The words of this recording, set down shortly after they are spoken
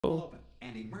Alright,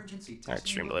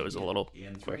 stream delay was a little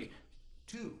quick.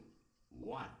 2,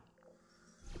 1.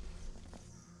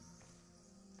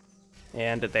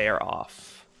 And they are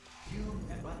off. Cube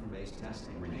and button-based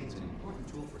testing remains an important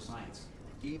tool for science,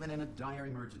 even in a dire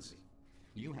emergency.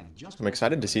 I'm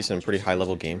excited to see some pretty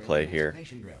high-level gameplay here.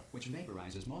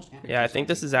 Yeah, I think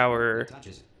this is our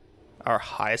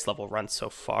highest level run so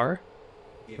far.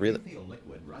 Really?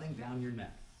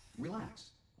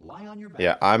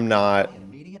 Yeah, I'm not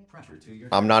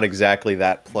exactly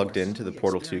that plugged into the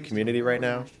Portal 2 community right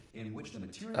now.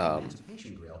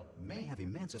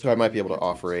 So I might be able to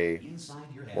offer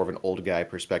more of an old guy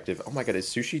perspective. Oh my god, is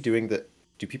Sushi doing the...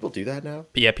 Do people do that now?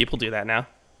 But yeah, people do that now.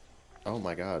 Oh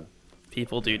my god.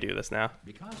 People do this now.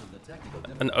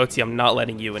 And OT, I'm not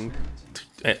letting you in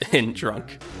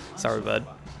drunk. Sorry, bud.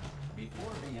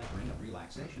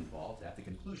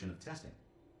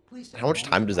 How much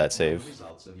time does that save?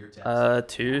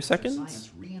 2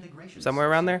 seconds? Somewhere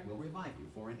around there?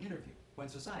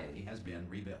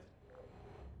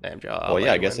 Damn, Joe. Well,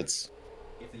 yeah, I guess it's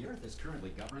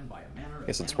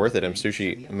worth it.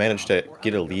 Msushi managed to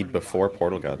get a lead before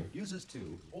Portal Gun.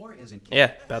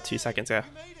 Yeah, about 2 seconds, yeah.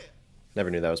 Never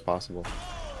knew that was possible.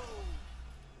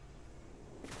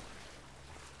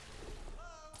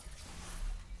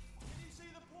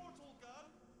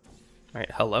 Alright,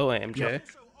 hello, AMJ.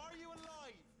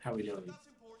 How are we doing? Do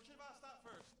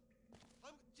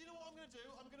you know what I'm going to do?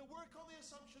 I'm going to work on the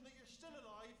assumption that you're still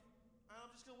alive, and I'm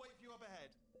just going to wait for you up ahead.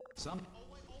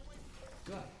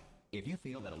 Good. If you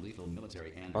feel that a lethal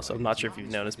military Also, I'm not sure if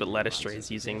you've noticed, but Letistray is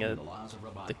using the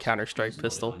Counter-Strike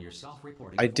pistol.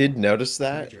 I did notice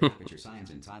that.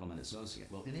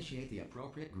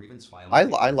 I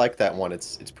like that one.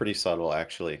 It's pretty subtle,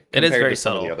 actually. It is very to some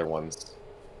subtle. of the other ones.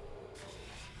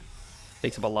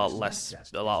 Takes up a lot less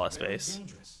space.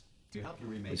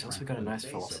 He's also got a nice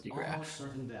velocity graph.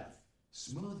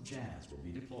 Smooth jazz will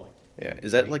be deployed. Yeah,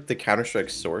 is that like the Counter-Strike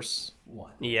source?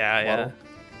 Yeah. Model?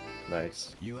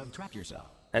 Nice. You have trapped yourself.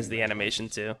 As the animation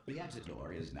too. The exit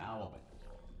door is now open.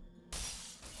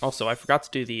 Also, I forgot to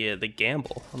do the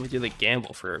gamble. Let me do the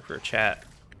gamble for chat.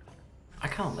 I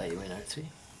can't let you in, OT.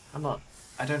 I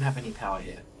don't have any power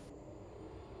here.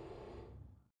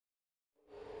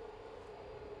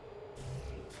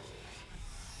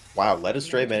 Wow,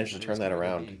 Letistray managed to turn that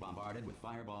around.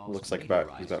 Looks like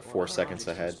he's about 4 seconds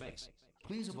ahead.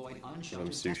 Please avoid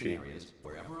Msushi.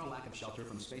 wherever a lack of shelter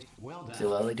from space. Well done.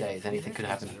 Still early days, anything could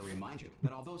happen.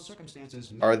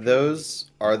 Are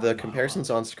the comparisons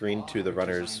on screen to the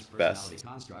runners best?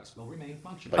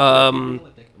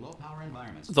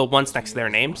 The ones next to their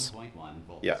names,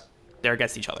 Yeah. they're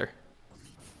against each other.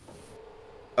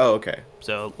 Oh, okay.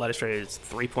 So Letistray is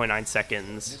 3.9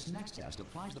 seconds,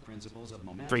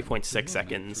 3.6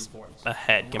 seconds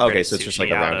ahead compared Okay, to so it's just Sushi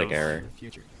like a out rounding of- error.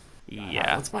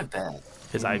 Yeah, What's my bet?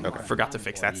 because I forgot to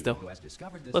fix that still.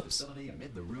 Whoops.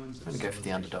 I'm gonna go for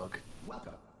the underdog.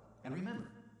 Welcome. And remember,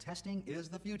 testing is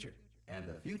the future. And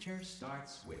the future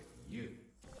starts with you.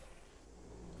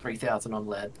 3,000 on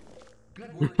lead.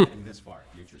 Good work getting this far,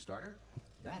 future starter.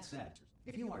 That said,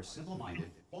 if you are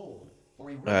simple-minded, bold,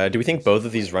 or Do we think both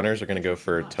of these runners are going to go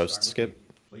for toast skip?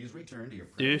 please return to your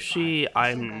Sushi,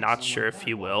 I'm not sure if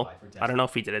he will. I don't know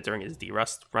if he did it during his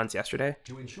D-Rust runs yesterday.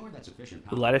 to ensure that sufficient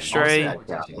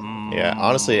Letistray, Yeah,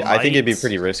 honestly, I think it'd be might,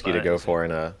 pretty risky to but- go for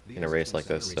in a race like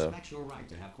this. So respect your right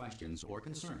to have questions or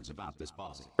concerns about this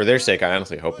policy. for their sake, I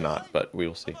honestly hope not, but we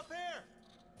will see.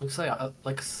 Looks like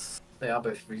they are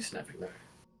both re-snapping though.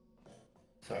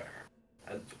 So,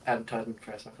 advertisement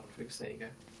for our conflicts. There you go.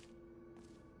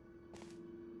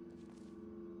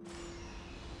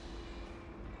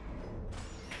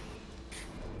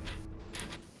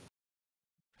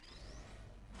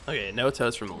 Okay, no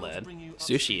toes from lead.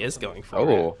 Sushi is going for it.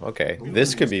 Oh, okay.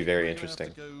 This could be very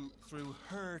interesting. Go through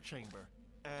her chamber,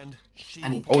 and she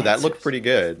And he Oh, that dances. looked pretty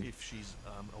good. if she's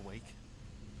awake.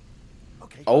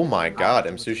 Okay. Oh my god,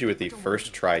 Msushi with the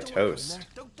first try toast.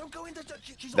 Don't go into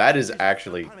she's That not- is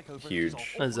actually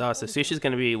huge. So Sushi's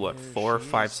going to be, what, 4 or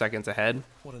 5 seconds ahead?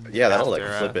 Yeah, that'll like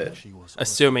After, flip it.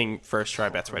 Assuming first try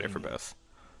bet's ready for both.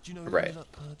 Right.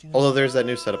 Although there's that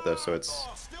new setup though, so it's...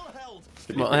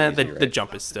 should be Well, pretty the, easy, the right?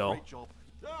 jump is still...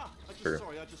 True.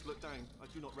 Sorry, I just looked down. I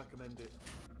do not recommend it.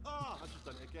 I've just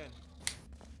done it again.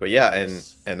 But yeah,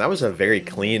 and that was a very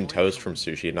clean toast from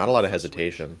Sushi. Not a lot of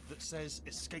hesitation. That says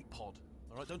escape pod.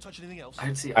 All right, don't touch anything else.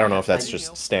 I don't know if that's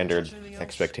just standard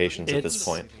expectations at this It's-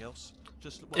 point.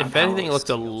 If anything, it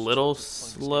looked a little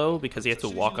slow because he had to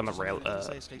walk on the rail,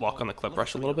 walk on the clip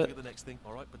rush a little bit.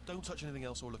 All right, but don't touch anything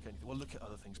else or look at anything. Well, look at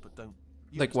other things, but don't.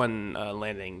 Like when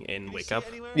landing in Wake Up.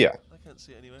 Yeah. I can't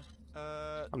see it anywhere.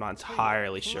 I'm not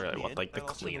entirely sure what like the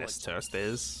cleanest toast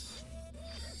is.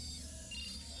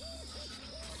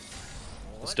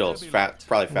 Still, it's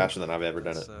probably faster than I've ever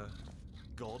done it.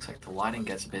 Looks like the lighting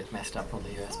gets a bit messed up on the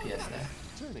USP-S there.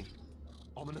 Turning.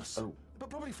 Ominous. Oh. But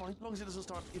probably fine, as long as it doesn't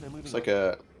start, moving. It's like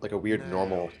a weird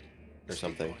normal or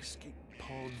something. Escape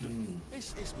pod.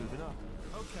 It's moving up.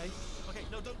 Okay.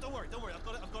 No, don't worry. I've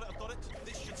got it.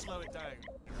 This should slow it down.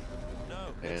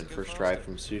 No. And first try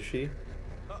from Msushi.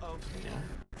 Uh-oh. Yeah.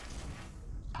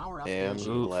 Power up. And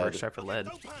Ooh, lead. first try for lead.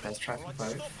 Best try for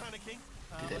both.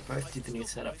 Do they both do the new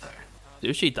setup there?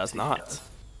 Sushi does not.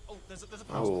 There's a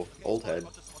Oh, old head.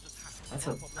 That's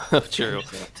a True.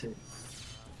 setup too.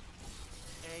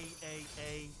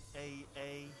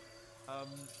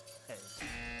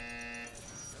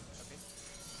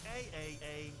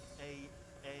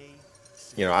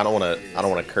 You know, I don't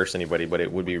want to curse anybody, but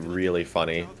it would be really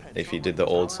funny if he did the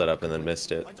old setup and then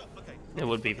missed it. It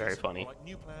would be very funny.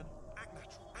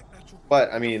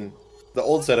 But I mean, the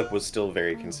old setup was still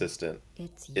very consistent.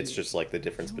 It's just like the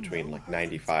difference between like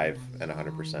 95 and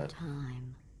 100%.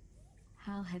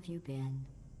 How have you been?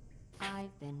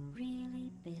 I've been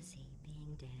really busy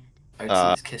being dead.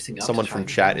 Oatsy's kissing up Someone to try from and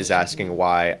chat get is the asking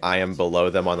why I am below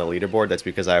them on the leaderboard. That's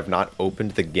because I have not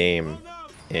opened the game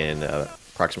in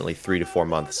approximately 3 to 4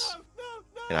 months,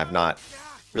 and I've not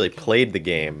really played the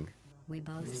game. We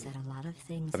both said a lot of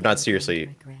things. I've not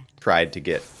seriously tried to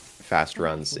get fast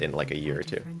runs in like a year or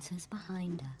two.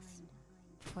 Behind us.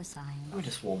 For science. Let me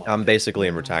just warm up. I'm basically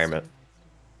in retirement.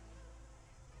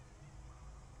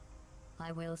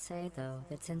 I will say though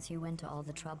that since you went to all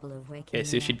the trouble of waking Okay,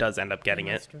 Sushi does end up getting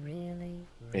it.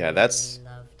 Yeah, that's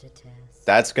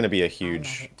gonna be a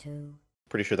huge.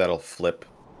 Pretty sure that'll flip.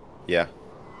 Yeah.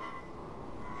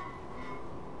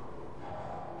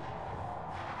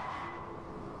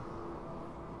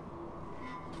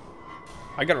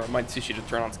 I gotta remind Sushi to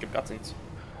turn on skip cutscenes.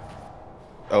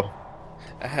 Oh,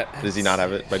 does he not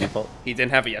have it by default? He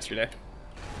didn't have it yesterday.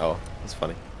 Oh, that's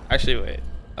funny. Actually, wait.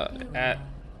 At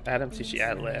Adam Sushi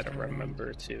add led,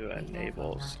 remember to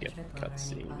enable skip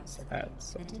cutscenes at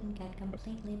some. That didn't get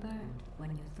completely burned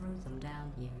when you threw them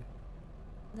down here.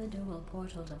 The dual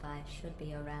portal device should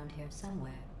be around here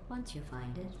somewhere. Once you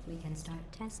find it, we can start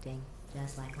testing,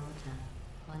 just like old time.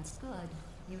 Once good,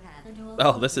 you have the dual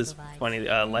Oh, this portal is device. funny.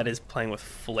 Led is playing with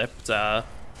flipped I'll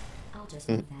just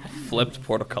leave that. flipped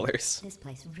portal colors. This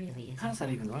place really is. How does that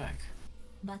even work?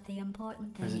 But the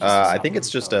important thing Is it is just I think it's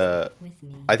just a. with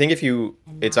me. I think if you,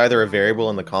 it's either a variable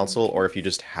in the console or if you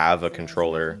just have a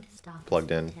controller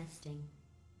plugged in. Testing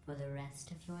for the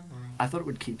rest of your life. I thought it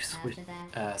would keep swapping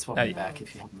back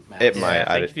if you hadn't mouse. It might.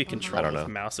 I think if you control I don't with the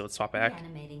know. mouse, it would swap back.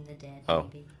 Reanimating the dead, Oh.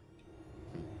 maybe.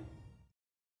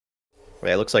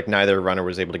 Yeah, it looks like neither runner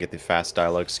was able to get the fast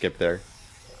dialogue skip there.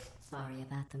 Sorry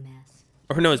about the mess.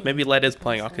 Or who knows, maybe Led is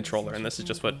playing on controller, and this is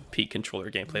just what peak controller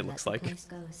gameplay looks Let the like. place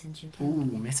go since you Ooh,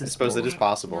 can. Mrs. I suppose it is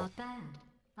possible. Not bad.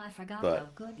 I forgot But how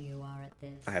good you are at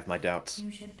this. I have my doubts.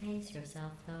 You should pace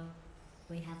yourself, though.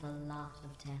 We have a lot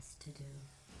of tests to do.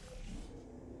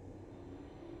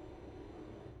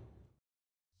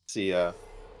 See, I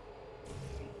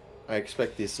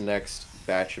expect this next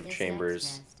batch of This chambers.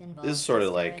 next test This involves is sort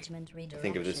of like, discouragement I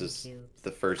think of this redirection as cubes. the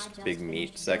I first just big finished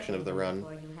meat section of the today run.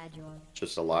 before you had your-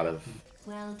 Just a lot of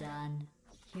Well done.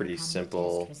 Here pretty come the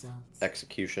simple test results.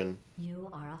 execution. You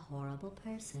are a horrible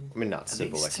person. I mean, not Are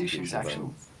simple these execution, Sushi's but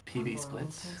actual PV Horrible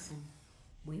splits? person.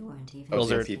 We weren't even. Oh, Those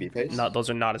so are PV paste? those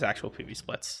are not his actual PV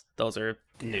splits. Those are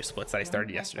new splits that I started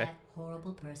Don't let yesterday. that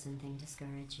horrible person thing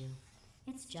discourage you.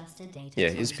 It's just a data. Yeah,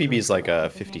 test. his PB is like If it a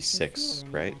makes you 56, feel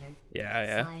any right? better. Yeah,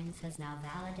 yeah. Science has now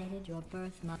validated your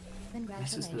birth month.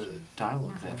 This is the Congratulations.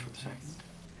 dialogue Now, there for a second.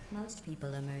 Most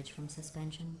people emerge from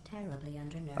suspension terribly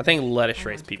undernerved. I think Lettuce I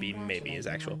Race want to PB maybe is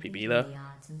congratulate actual you on PB beating though. the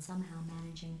odds and somehow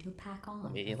managing to pack on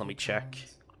Let me every check. challenge.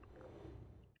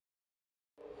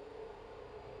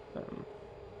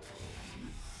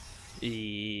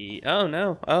 Oh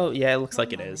no. Oh yeah, it looks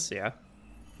like it is. Yeah.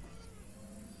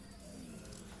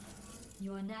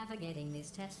 You are navigating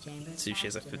these test chambers. Sushi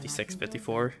is at faster than I 56, can go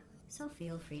 54. back. So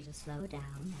feel free to slow down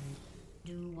and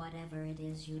do whatever it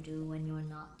is you do when you're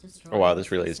not destroyed. Oh wow,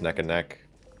 this really is neck and neck,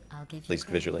 I'll give at least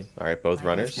credit. visually. All right, both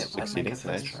runners Yeah, succeeding. I think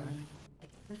Nice.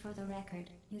 But for the record,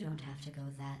 you don't have to go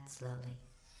that slowly.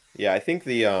 Yeah, I think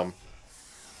the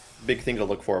big thing to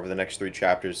look for over the next 3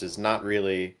 chapters is not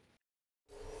really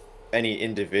any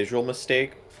individual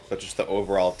mistake, but just the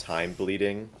overall time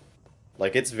bleeding.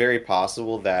 Like, it's very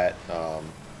possible that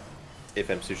if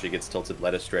Msushi gets tilted,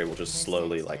 Let Astray will just This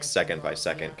slowly, next like test second by involves the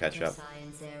second, catch Optimal up.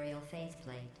 Science aerial faith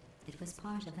plate. It was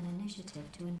part of an initiative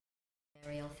to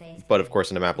aerial But of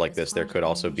course, in a map like this, there could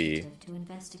also be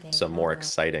some more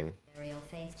exciting.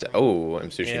 Oh, I'm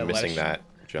Sushi Yeah, missing Lesh. that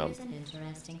jump. Here's an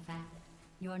interesting fact.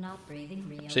 You're not breathing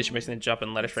real Station missing the jump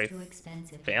and Lettuce Ray Too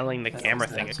expensive. failing the That's camera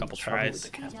the thing a absolute couple trouble with tries. the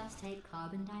We camera. just take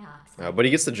carbon dioxide. But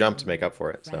he gets the jump to make up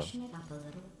for it. So Freshen it up a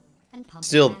little, and pump it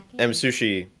still, back in,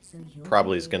 Msushi so you'll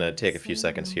probably be is gonna breathing take a the few same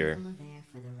seconds here. roomful of air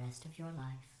for the rest of your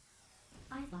life.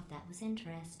 I thought that was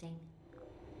interesting.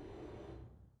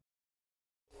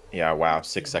 Yeah, wow, Let's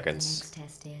 6 see what the seconds. next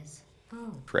test is.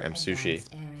 Oh, For Msushi.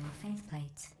 advanced aerial faith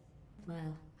plates.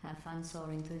 Well, have fun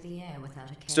soaring through the air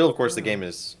without a care. Still, of course, the game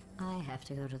is I have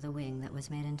to go to the wing that was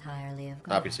made entirely of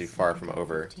glass. obviously far from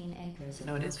over. 15 acres of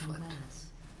No, it is broken flipped. glass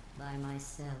by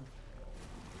myself.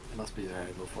 It must be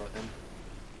variable for it then.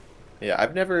 Yeah,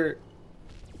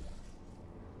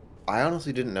 I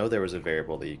honestly didn't know there was a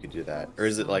variable that you could do that. Or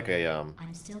is it like a,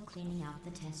 I'm still cleaning out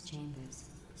the test chambers,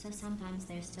 so sometimes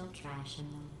there's still trash in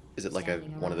them. is it like a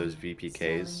Standing one of those around,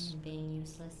 VPKs? smelling and being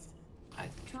useless. I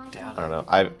Try doubt I it. don't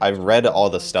know. I've read all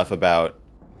the stuff about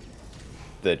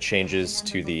the changes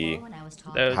to the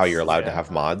Those- how you're allowed to have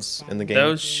mods in the game.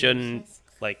 Those shouldn't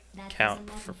like count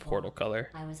for portal color.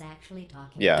 I was actually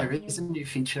talking Yeah. There is a new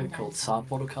feature called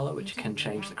sample color which can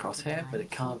change the crosshair, but it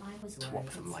can't swap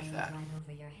them like that.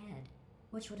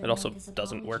 It also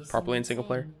doesn't work properly in single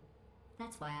player.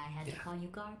 That's why I had to Yeah. call you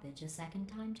garbage a second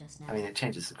time just now. I mean, it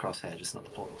changes the crosshair, just not the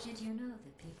portals. Did you know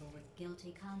that people with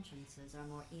guilty consciences are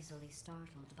more easily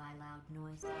startled by loud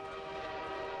noises?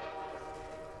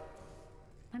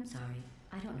 I'm sorry.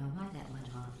 I don't know why that went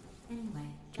off. Anyway.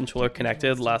 Controller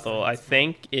connected, Lathel. I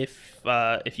think if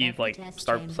you like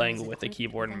start playing with a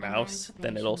keyboard and mouse,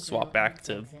 then it'll swap back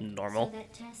to normal. So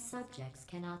that test subjects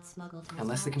cannot smuggle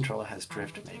Unless the test controller has objects out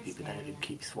of drift, the maybe, test but then area. it'd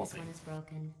keep This swapping. one is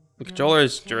broken. The No controller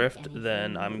is check drift, anything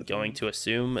then I'm with going it. to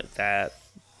assume that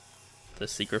the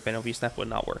secret panel view snap would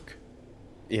not work.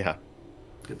 Yeah,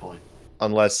 Good point.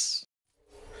 unless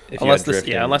if Unless you this- drift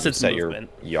yeah, and unless you it's set movement.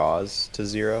 your yaws to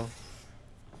 0.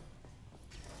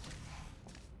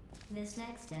 This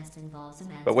next test involves a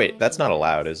But wait, that's not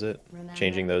allowed, is it? Remember,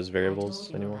 Changing those I variables told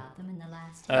you anymore? about them in the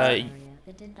last Uh, area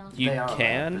that did not You They are allowed,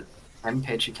 can. but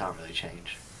MPage you can't really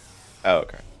change. Oh,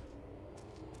 okay.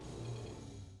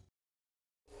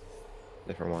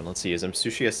 Different one. Let's see. Is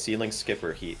Msushi a ceiling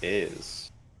skipper? He is.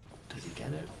 Does he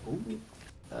get it? Ooh,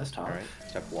 first time. All right.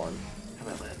 Step 1. How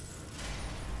about that?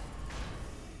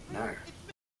 No.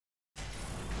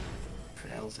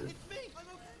 Fails it.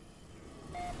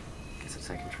 Gets a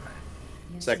second try.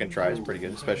 Second try is pretty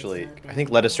good, especially I think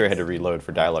Lettuce Ray had to reload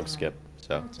for dialogue skip.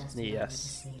 So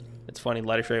Yes. It's funny,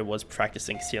 Lettuce Ray was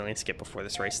practicing ceiling skip before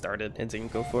this race started and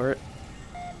didn't go for it.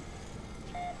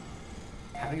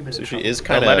 Having a bit of Sushi trouble is with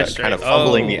kind Lettuce of Ray.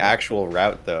 fumbling the Oh. actual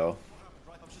route though.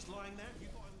 Right, I was just lying there. You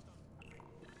thought I was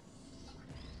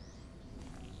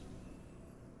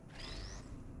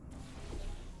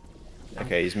done.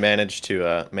 Okay, he's managed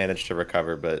to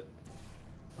recover, but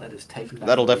Let us take back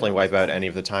that'll the definitely wheels. wipe out any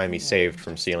of the time he saved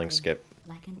from ceiling skip.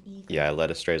 Like an eagle Yeah,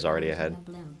 Lettuce Ray's already flying ahead. on a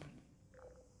blimp.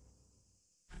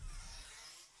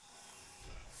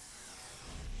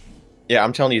 Yeah,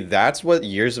 I'm telling you, that's what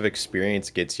years of experience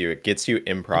gets you. It gets you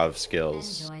improv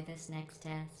skills. Enjoy this next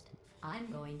test. I'm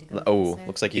going to go Oh, to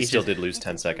looks like he He's still just- did lose It's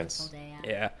 10 a seconds. beautiful day out.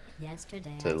 Yeah.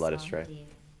 Yesterday To I let us saw try. a deer.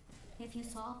 If you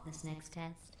solve this next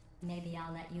test, maybe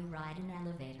I'll let you ride an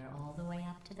elevator all the way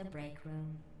up to the break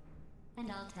room. And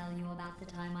I'll tell you about the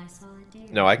time I saw a deer.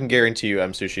 No, I can guarantee you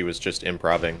Msushi was just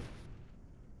improving.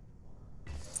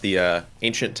 The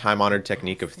ancient time-honored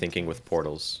technique of thinking with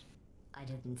portals. I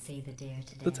didn't see the deer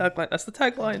today. The tagline. That's the I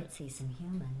tagline. did see some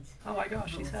humans. Oh my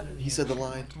gosh, he said it. He said the More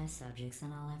line. test subjects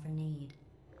than I'll ever need.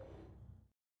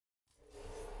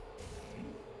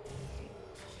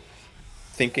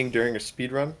 Thinking during a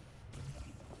speedrun?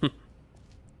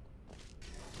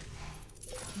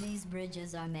 These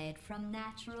bridges are made from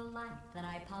natural light that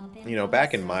I pump in. You know, from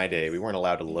back the in my day, we surface. weren't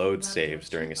allowed to If you load rubbed your saves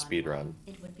during a cheek on speedrun. one,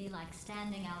 it would be like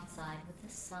standing outside with the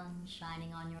sun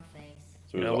shining on your face.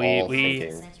 So it No, was we- all we-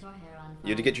 thinking. Set your hair on You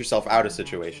had to fire, get yourself out of naturally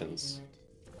situations. do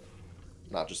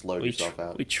it. Not just load We, yourself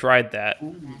out. we tried that.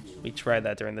 We tried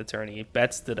that during the tourney.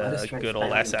 Betts did Let a us try good old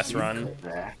finding SS the run. secret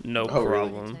there. No Oh, really?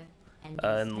 problem. And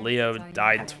And these Leo tests are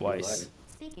died designed- twice.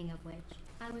 Speaking of which,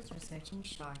 I was researching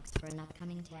sharks for an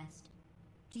upcoming test.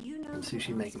 Do you know And who Sushi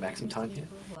else making back some time knows here?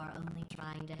 people who are only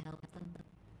trying to help them?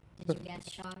 Did you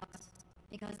guess sharks?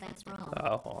 Because that's wrong.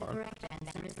 Oh, hold The on. correct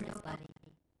answer is nobody.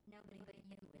 Nobody but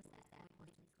you is that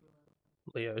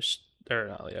cruel. Leo's or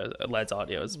not Leo. Led's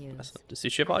audio is Yes. messing up. Does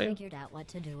Sushi have I audio? figured out what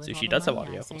to do with Sushi all the does have money I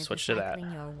audio. We'll saved switch to that.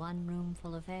 recycling your one room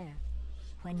full of air.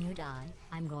 When you die,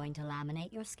 I'm going to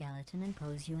laminate your skeleton and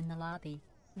pose you in the lobby.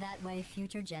 That way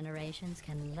future generations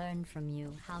can learn from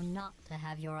you how not to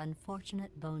have your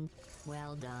unfortunate bone.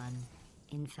 Well done.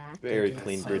 In fact, Very you did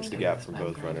clean so bridge the good. gap from I'm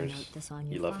both gonna runners. note this on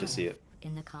You your love to file see it.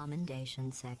 in the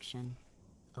commendation section.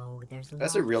 Oh, there's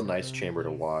That's a real lots of nice room chamber to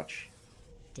here. watch.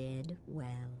 Did well.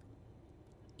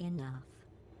 Enough.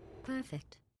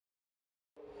 Perfect.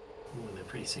 Ooh, they're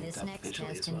pretty synced This up next visually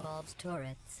test as well. involves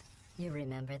turrets. You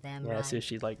remember them, Yeah, right?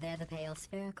 Sushi like They're the pale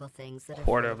spherical things that are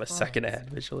quarter full of a second bullets. ahead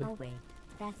visually. Oh wait,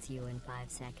 that's you in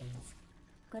 5 seconds.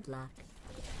 Good luck.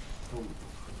 Ooh.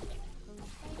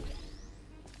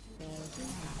 Bit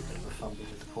of a fumble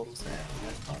with the portals there.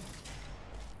 Nice part.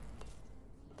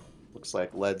 Looks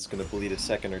like Lead's gonna bleed a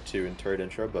second or two in turret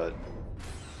intro, but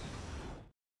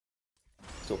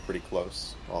still pretty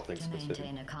close, all things To considered.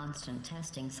 maintain a constant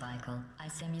testing cycle, I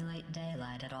simulate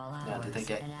daylight at all hours. Now, did they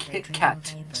get and add a Kit dribble Kat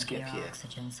vapor skip to your here?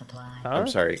 oxygen supply. Huh? I'm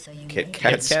sorry, So you Kit may Kat Kit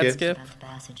Kat skip? skip? about the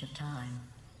passage of time.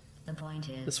 The point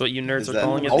is, That's what you nerds Is are that?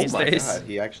 calling it Oh these my days. god,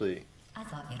 he actually. I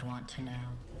thought you'd want to know.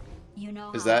 You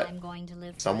know Is how that I'm going to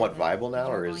live somewhat forever, viable but now,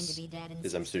 you're or going to is be dead in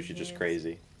is 60 Msushi just years?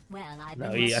 crazy? Well, I've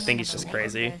No, been I working think on he's a just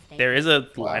belated crazy. birthday There is a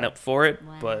Wow. lineup for it,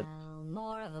 Well, but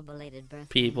more of a belated birthday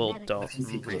people medical don't think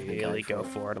people have been really going go for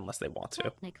it. for it unless they want to.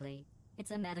 Technically,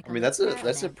 it's a medical I mean, that's a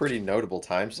experiment. pretty notable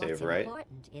time What's save, right?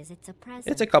 important is it's a present.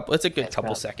 It's a couple. It's a good It's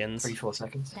couple about seconds. 3-4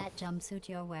 seconds. That jumpsuit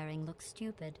you're wearing looks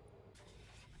stupid.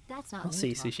 That's not I'll me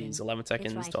see talking. Sushi's 11 It's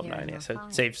seconds, right 12 here in 9. Yeah, your so file.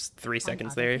 it saves 3 On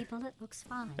seconds other there. people, it looks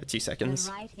fine. Or 2 seconds.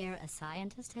 But right here, a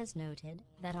scientist has noted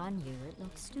that on you it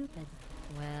looks stupid.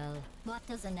 Well, what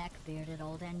does a neck-bearded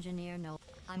old engineer know?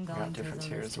 I'm got going through difference the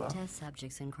here list as well. of test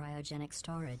subjects in cryogenic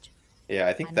storage. Yeah,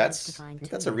 I think I that's managed to find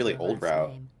that's two a really with your old last route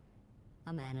name.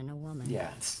 A man and a woman.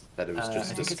 Yeah, it's, that it was I just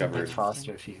think it's a discovered. bit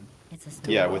faster if you. It's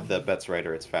a Yeah, story. with the Bet's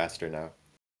writer, it's faster now.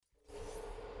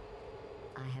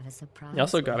 I have a surprise. You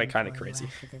also got it waiting kinda for you crazy.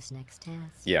 after this next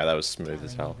test. Yeah, that was smooth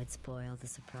as Telling hell. you would spoil the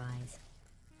surprise.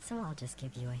 So I'll just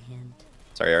give you a hint.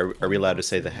 Sorry, are we allowed to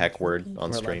say the heck word on We're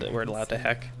allowed stream? to- we're allowed to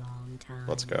heck. For a long time.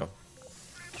 Let's go.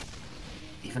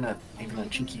 Even a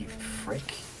cheeky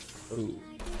frick. Ooh.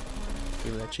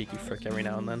 Give it a cheeky frick every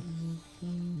now and then.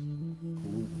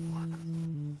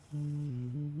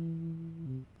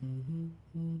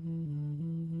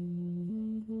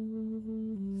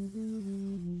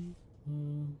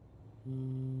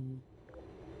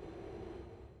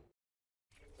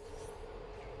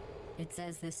 It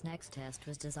says this next test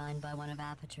was designed by one of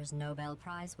Aperture's Nobel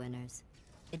Prize winners.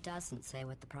 It doesn't say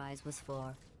what the prize was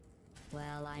for.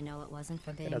 Well, I know it wasn't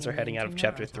for being And as we're heading immune out of to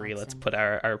chapter 3, let's neurotoxin. put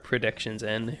our predictions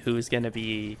in. Who's going to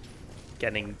be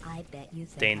getting I bet you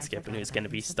think Dane I skip and forgot who's going to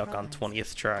about be the stuck on surprise.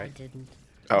 20th I try? didn't.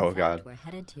 Oh, In fact, God. we're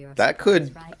headed to your That could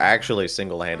surprise right now. actually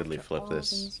single-handedly After flip all this.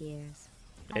 these years,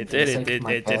 It I'm did, just-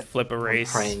 it did flip a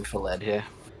race. I'm praying for lead here.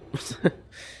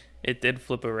 It did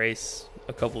flip a race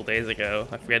a couple days ago.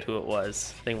 I forget who it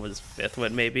was. I think it was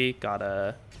Fifthwood maybe.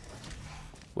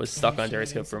 Was stuck on Initiating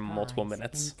gyroscope for multiple surprise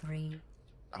minutes. in 3.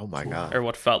 Oh my god. Or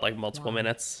what felt like multiple Wow.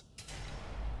 minutes.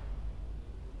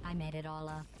 I made it all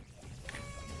up.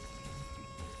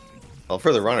 Well,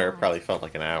 for the runner, it probably felt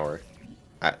like an hour.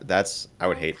 I would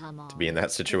Oh, hate come to be in on.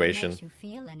 that situation. If it makes you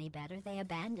feel any better, they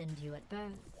abandoned you at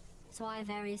birth. So I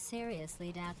very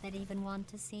seriously doubt they'd even want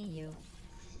to see you.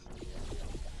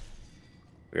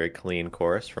 Very clean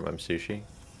chorus from Msushi.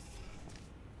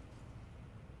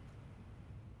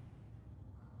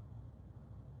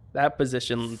 That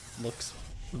position looks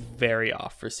very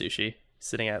off for Sushi.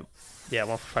 Sitting at,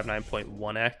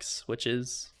 159.1x, which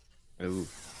is Ooh.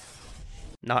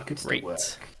 not Could still great. work.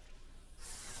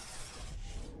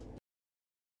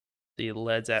 The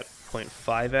lead's at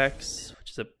 0.5x,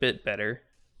 which is a bit better.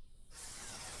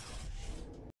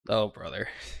 Oh, brother.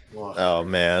 What? Oh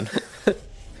man.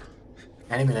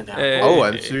 Any minute now. Hey. Oh,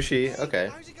 Msushi. Okay.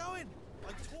 How's it going?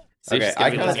 I talk- Sushi's Okay, gonna I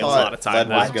be kinda losing a lot thought of time Led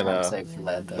now. was I'd try gonna- and save for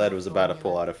lead, though. Led was about to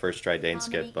pull out a first try Dane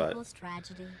Comedy skip, but equals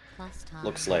tragedy plus time.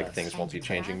 looks like Yes. things won't be And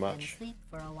changing I've been much. asleep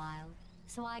for a while,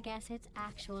 so I guess it's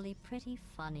actually pretty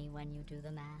funny when you do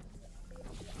the math.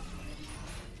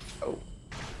 Oh.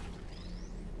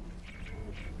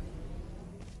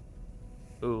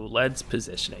 Ooh, lead's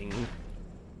positioning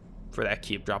for that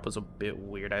cube drop was a bit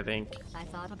weird, I think. I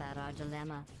thought about our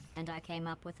dilemma, and I came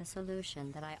up with a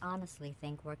solution that I honestly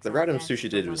think works. The out route best Msushi for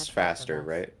did one was of both of faster, us.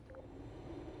 right?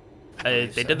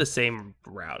 They so. did the same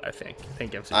route, I think.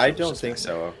 Sushi I was don't just think faster.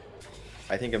 so.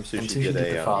 I think Msushi Msushi did did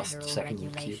the a. fast Federal second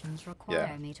cube. regulations require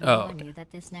Yeah. me to Oh, warn okay. you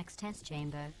that this next test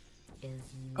chamber is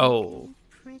Oh.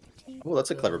 pretty. Oh, that's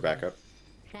a clever backup.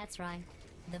 That's right.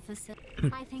 The facility.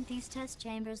 I think these test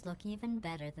chambers look even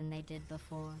better than they did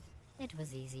before. It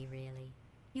was easy, really.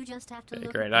 You just have to Okay,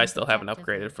 look great. at I them still haven't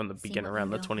objectively, upgraded from the see beginning what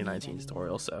around you the don't need 2019 tutorial,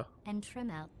 anymore, so. and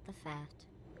trim out the fat.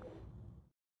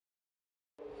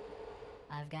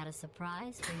 I've got a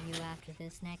surprise for you after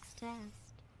this next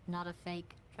test. Not a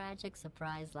fake, tragic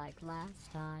surprise like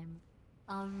last time.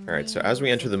 Alright, so as we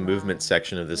enter the movement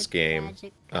section of this game,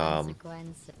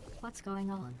 What's going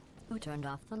on? Who turned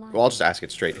off the light? well, I'll just ask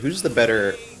it straight. Who's the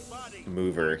better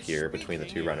mover here between the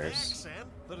two runners?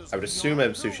 I would assume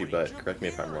Msushi, but correct me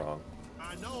if I'm wrong.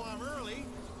 I know I'm early,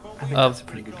 but I think that's a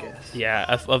pretty good guess. Yeah,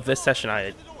 of this session,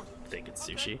 I think it's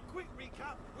Sushi. quick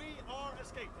recap, we are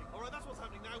escaping. Alright, that's what's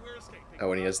happening now, we're escaping.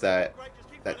 Oh, and he has that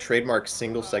trademark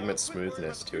single segment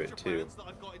smoothness to it too.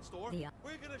 Yeah.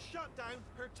 We're gonna shut down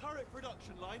her turret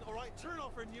production line, alright? Turn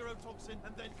off her neurotoxin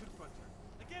and then confront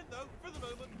her. Again though, for the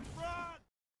moment, run!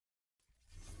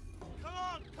 Come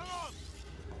on, come on!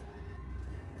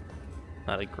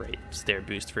 Not a great stair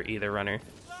boost for either runner.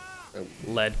 Oh.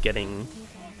 Lead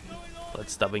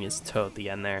stubbing his toe at the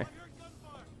end there.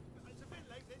 It's a bit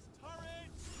late, this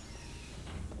turret!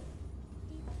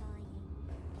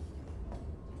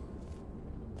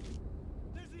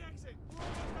 There's the exit! We're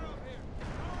almost out here!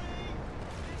 Hurry!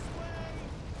 This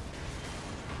way!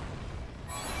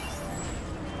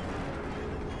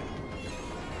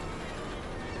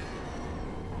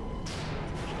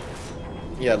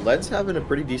 Yeah, Lead's having a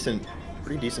pretty decent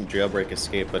jailbreak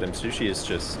escape, but Msushi is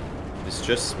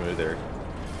just smoother.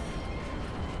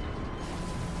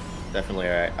 Definitely,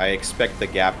 I expect the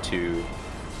gap to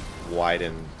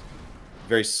widen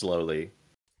very slowly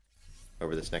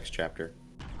over this next chapter.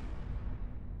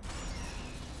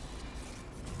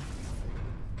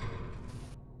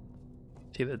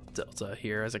 See the delta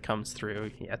here as it comes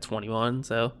through. Yeah, 21,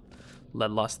 so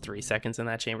Lead lost 3 seconds in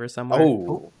that chamber somewhere.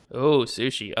 Oh, Oh,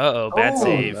 Sushi. Uh-oh, bad Oh,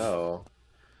 save. no.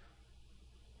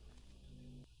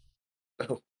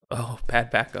 Oh, bad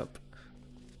backup.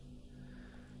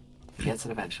 He gets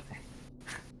it eventually.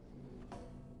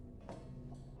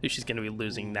 Sushi's going to be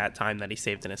losing that time that he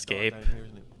saved an escape. Down here,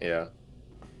 isn't it? Yeah.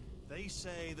 They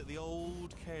say that the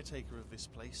old caretaker of this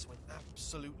place went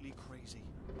absolutely crazy.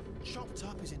 Chopped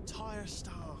up his entire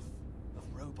staff of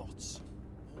robots.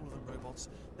 All of them robots.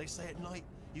 They say at night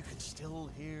you can still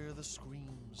hear the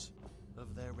screams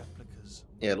of their replicas.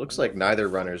 Yeah, it looks like neither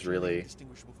runner's really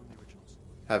Distinguishable from the originals.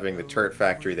 having the turret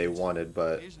factory they wanted,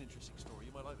 but Here's an interesting story.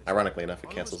 You might like this. ironically enough, it I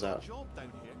know cancels it's not out. a job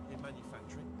down here in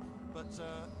manufacturing, but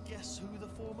guess who the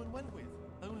foreman went with?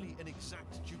 Only an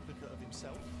exact duplicate of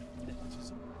himself.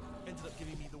 Nepotism. Ended up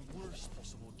giving me the worst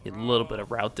possible. A little bit of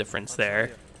route difference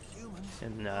there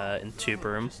Humans, in Tube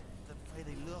Room. just the way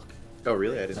they look. Oh,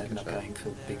 really? I They're didn't not catch that. going for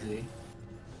Big Z.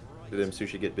 Did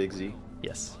Msushi get Big Z?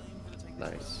 Yes.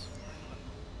 Nice.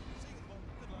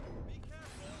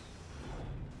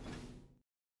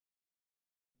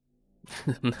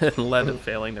 Lead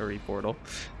failing the reportal.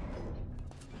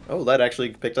 Oh, that actually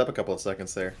picked up a couple of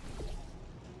seconds there.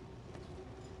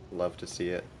 Love to see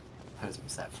it. How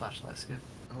was that flashlight skip?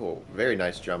 Oh, very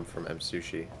nice jump from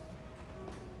Msushi.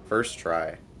 First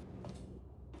try.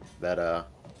 That,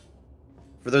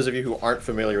 for those of you who aren't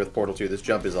familiar with Portal 2, this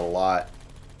jump is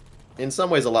in some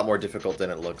ways, a lot more difficult than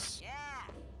it looks.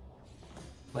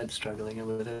 Lead struggling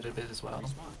with it a bit as well.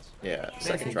 Yeah, I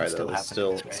second think try it still though,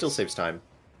 happens, it still saves time.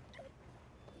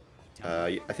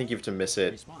 I think you have to miss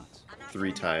it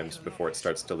 3 times before it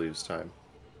starts to lose time.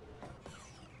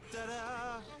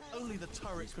 Ta-da! Only the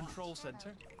turret control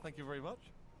center. Thank you very much.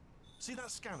 See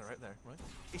that scanner out there, right?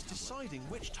 It's deciding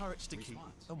which turrets to keep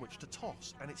and which to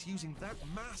toss, and it's using that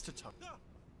master turret.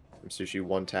 Msushi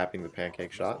one-tapping the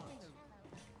pancake shot.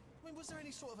 I mean, was there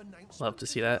any sort of announcement? Love to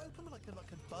see that.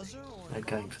 Like a buzzer or They're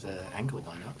going for the angle lineup,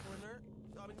 or an alert?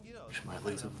 I mean, you know, which might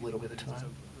lose a little bit of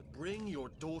time. Bring your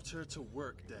daughter to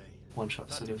work day. One shot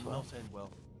That city did as well. not end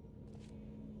well.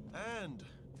 And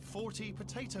 40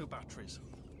 potato batteries.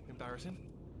 Embarrassing.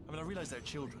 I mean, I realise they're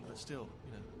children, but still,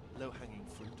 you know, low-hanging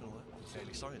fruit and all that.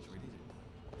 Fairly science, really. Isn't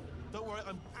it? Don't worry,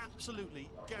 I'm absolutely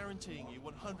guaranteeing you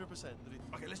 100% that it...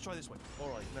 Okay, let's try this way. All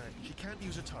right, now, she can't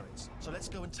use her turrets, so let's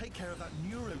go and take care of that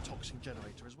neurotoxin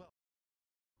generator as well.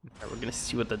 Alright, we're going to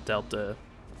see what the delta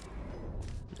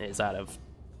is out of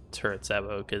Turret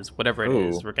Sebo, because whatever it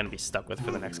is, Ooh. we're going to be stuck with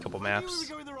for the next couple I knew we maps.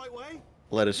 were going the right way.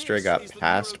 Let Astray This got is the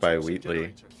passed by neurotoxin Wheatley.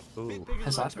 generator. Ooh. Bit bigger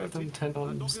Has than either of them expected. turned on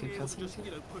I'm not escape gonna be able to cutscenes just,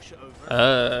 you know, push it over.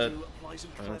 Uh, To apply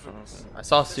some cleverness. I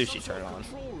saw There's Sushi some sort turn of on.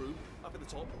 control room up at the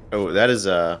top. Oh, that is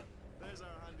There's our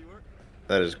handiwork.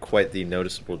 that is quite the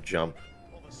noticeable jump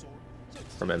Of a sort.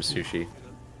 from Msushi.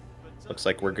 But, Looks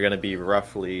like we're gonna be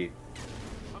roughly,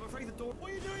 I'm afraid the door... What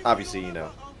are you doing? obviously, you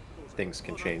know, things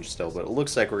can change still, but it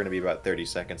looks like we're gonna be about 30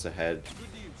 seconds ahead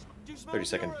Good news. Do you smell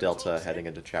 30-second delta heading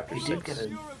into chapter We did 6.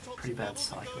 get a pretty bad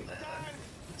cycle there, though.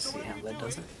 Let's see how lead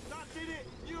does it. That did it.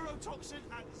 Neurotoxin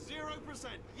at 0%.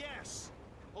 Yes.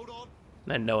 Hold on.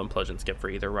 And no implosion skip for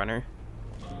either runner.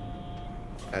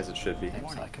 As it should be. Same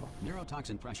cycle.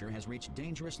 Neurotoxin pressure has reached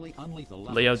dangerously unlethal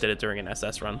levels. Leo did it during an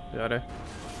SS run. Got it.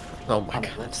 Oh my Okay,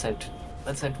 god.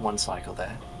 let's save one cycle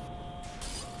there.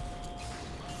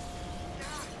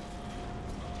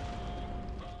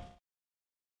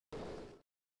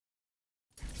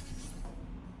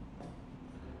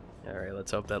 Alright,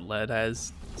 let's hope that lead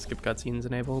has skip cutscenes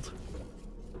enabled.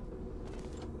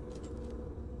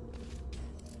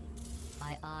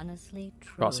 I honestly,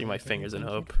 Crossing my truly fingers in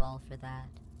didn't think hope. you'd fall for that.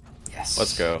 Yes.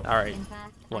 Let's go. Alright, In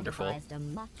fact, wonderful. I devised a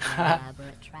much more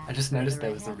elaborate trap I just noticed further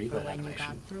there was a ahead reload for when you got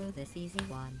animation. through this easy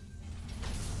one.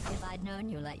 If I'd known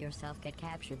you let yourself get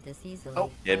captured this easily,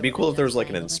 Oh. Yeah, it'd be I cool would've if there was, just like,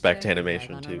 an dangled a inspect turkey leg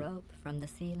animation, on a too. rope from the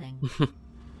ceiling.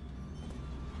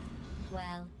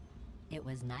 Well, it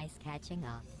was nice catching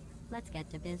up. Let's get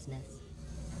to business.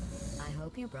 I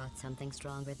hope you brought something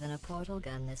stronger than a portal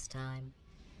gun this time.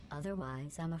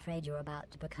 Otherwise, I'm afraid you're about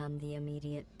to become the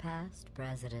immediate past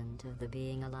president of the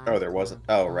Being Alive Oh, there wasn't.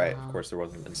 Club. Oh, right. Of course, there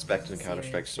wasn't. Inspect and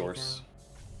Counter-Strike Seriously, source.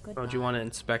 though. What would you want to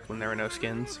inspect when there are no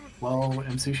skins? Whoa,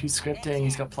 Msushi's scripting.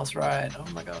 He's got plus right. Oh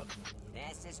my god.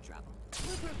 This is trouble.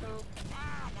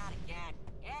 Ah, not again.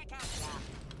 Here comes up.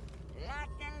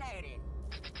 Locked and loaded.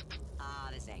 Oh,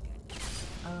 this ain't good.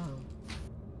 Oh.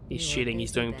 He's You were cheating, he's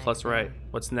busy doing back plus right. there.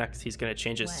 What's next? He's gonna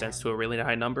change his sense to Well, a really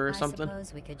high number or I something?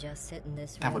 suppose we could just sit in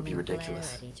this That room would be and glare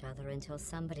ridiculous. at each other until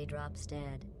somebody drops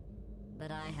dead.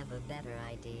 But I have a better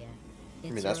idea. I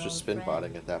mean, It's that's your just old spin friend,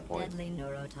 botting at that point. Deadly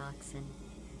neurotoxin.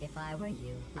 If I were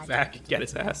you, I'd Vac, take it to get the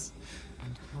his top ass.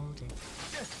 and hold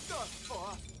it.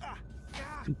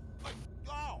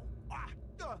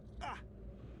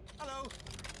 Hello.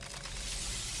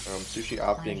 Sushi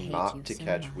I opting hate not you to so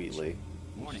catch much. Wheatley.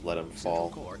 Warning. Just let him Central fall.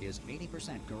 core is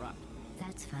 80% corrupt.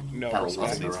 That's funny. No, That was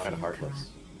Honestly, awesome. it's I kind of feel heartless. corrupt.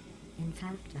 In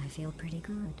fact, I feel pretty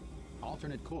good.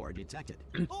 Alternate core detected.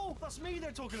 Oh, that's me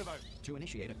they're talking about. To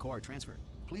initiate a core transfer,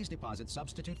 please deposit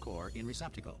substitute core in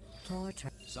receptacle. Floor tra-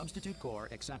 Substitute core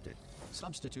accepted.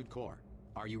 Substitute core.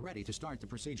 Are you ready to start the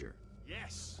procedure?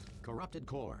 Yes. Corrupted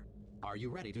core. Are you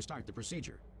ready to start the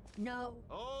procedure? No.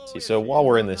 Oh, See, yes, so you- while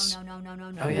we're in this No.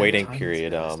 Oh, yeah, waiting time is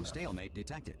period, fast. Stalemate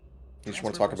detected. I just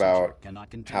want to Transfer talk about procedure cannot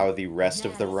continue. how the rest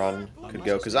of the run could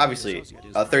go, because obviously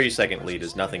a 30-second lead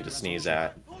is nothing to sneeze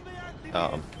at.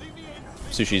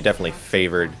 Sushi's definitely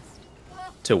favored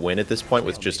to win at this point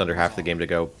with just under half the game to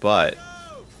go, but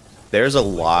there's a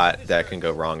lot that can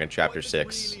go wrong in Chapter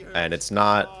 6, and it's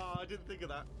not, Oh, I didn't think of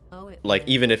that. Oh, it like,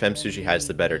 was even if really Msushi has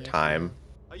the better weird. time,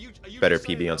 Are you better just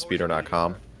saying PB on that, or is it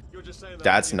speedrun.com, really? You're just saying that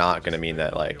that's because not you going to mean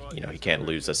that, like, you know, he can't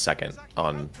lose a second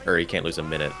on, or he can't lose a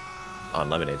minute on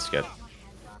Lemonade Skip.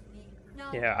 No.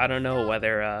 Yeah, I don't know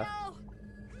whether,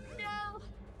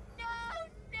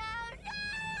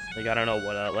 like, I don't know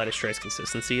what Let Astray's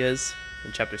consistency is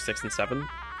in Chapter 6 and 7.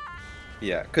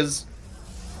 Yeah, because,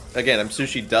 again,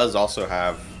 Msushi does also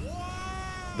have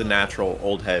the natural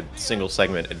old head single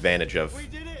segment advantage of We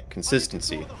did it.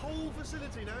 consistency. The whole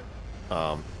facility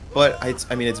now. But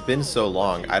I mean, it's been so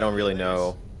long, I don't really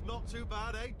know, Not too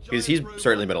bad, eh? because he's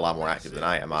certainly been a lot more active than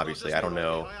I am, obviously. I don't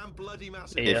know. I am bloody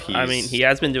massive. Yeah, If I mean, he's he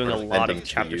has been doing a lot ending of to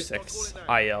Chapter use- 6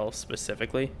 IL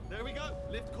specifically. There we go.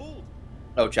 Lift called.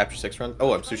 Oh, Chapter 6 run?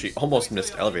 Oh, Msushi almost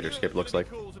missed elevator skip, looks like.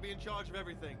 Cool to be in charge of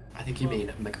everything. I think you mean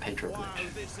McPetro Wow,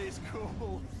 glitch. this is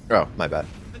cool. Oh, my bad.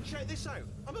 And check this out.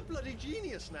 I'm a bloody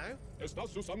genius now.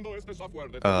 Estás usando este software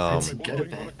de Fancy, go to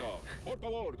bed. Por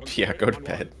favor, Yeah, go to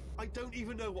bed. I don't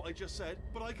even know what I just said,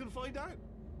 but I can find out.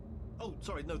 Oh,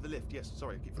 sorry, no, the lift. Yes,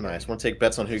 sorry. I keep Nice. Want to take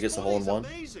bets on who gets the hole in one?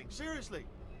 Amazing, seriously.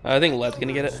 I think Led's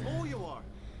gonna get How it. small you are,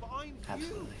 but I'm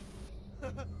Absolutely.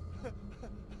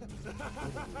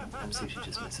 Msushi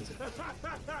just misses it.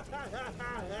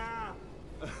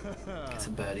 Gets a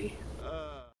birdie.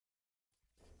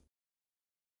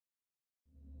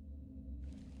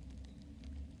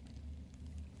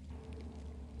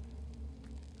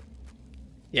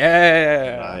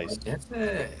 Yeah. Nice. That's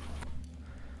it.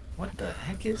 What the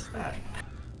heck is that?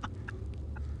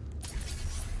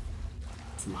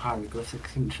 Some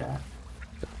hieroglyphics in chat.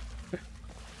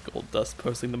 Gold Dust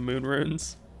posting the moon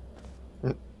runes.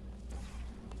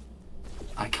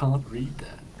 I can't read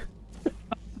that.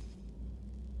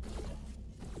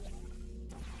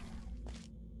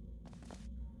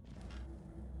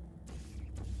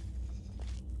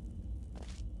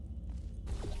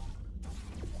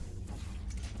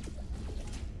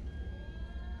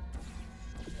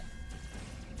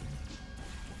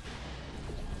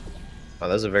 Oh,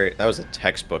 that was a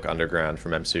textbook underground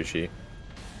from Msushi.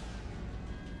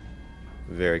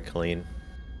 very clean.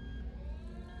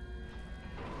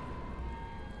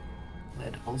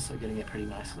 Lead also getting it pretty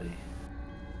nicely.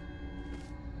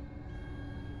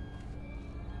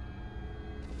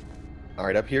 All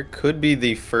right, up here could be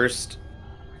the first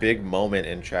big moment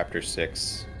in Chapter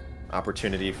 6.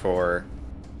 Opportunity for...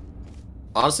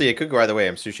 Honestly, it could go either way.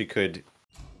 Msushi could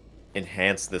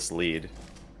enhance this lead.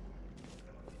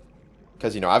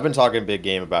 Because, you know, I've been talking big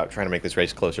game about trying to make this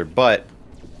race closer, but...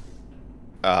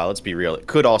 let's be real. It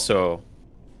could also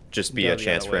just be a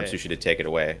chance for Msushi to take it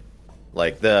away.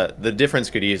 Like, the difference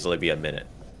could easily be a minute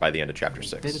by the end of Chapter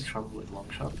 6. Bit of trouble with long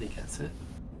shot, but he gets it.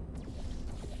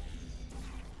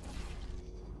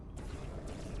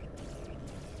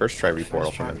 First try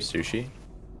reportal from Msushi.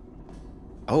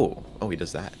 Oh, he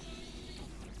does that.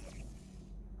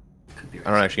 I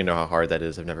don't actually know how hard that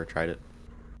is. I've never tried it.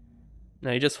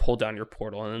 No, you just hold down your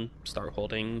portal and start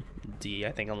holding D,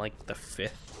 I think on like the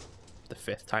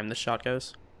fifth time the shot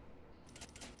goes.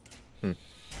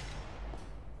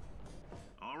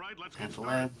 All right, let's get And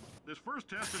started. lead. This first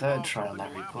test Third involves try on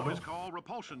something that the lab reportal. boys call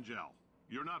repulsion gel.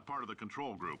 You're not part of the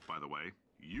control group, by the way.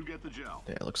 You get the gel.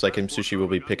 Yeah, it looks like Msushi will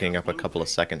be picking up a couple of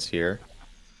seconds here.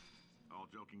 All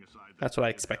joking aside, That's what I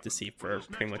expect to see for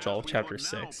pretty much all of Chapter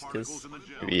 6, because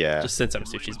Yeah. just since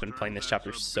Msushi's been playing this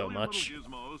chapter so much.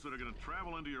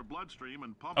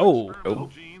 Oh, oh.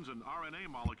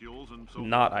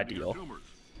 Not ideal.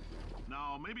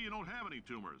 Now, maybe you don't have any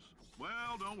tumors.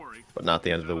 Well, don't worry. But not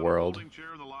the end of the world.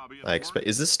 I expect.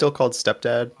 Is this still called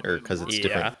stepdad, or because it's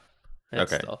different?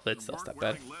 It's Okay. It's still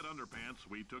stepdad.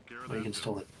 Or you can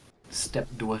install it. Step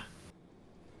door.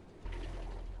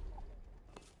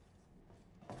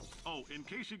 Oh, in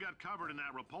case you got covered in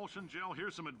that repulsion gel,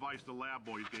 here's some advice the lab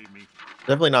boys gave me.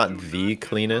 Definitely not the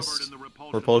cleanest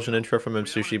repulsion intro from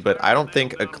Msushi, but I don't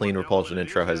think a clean repulsion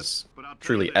intro has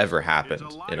truly ever happened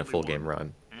in a full game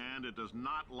run. And it does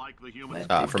not like the human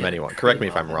From anyone. Correct me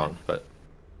if I'm wrong, but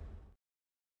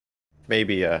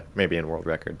maybe in world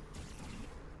record.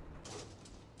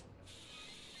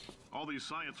 All these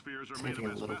science spheres are made Taking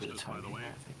of a little bit of asbestos, by time the here, way.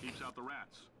 I think. Keeps out the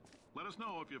rats. Let us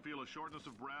know if you feel a shortness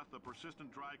of breath, a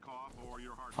persistent dry cough, or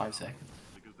your heart. 5 seconds.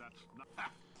 Because that's not...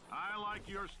 I like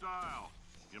your style.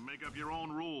 You make up your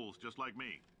own rules, just like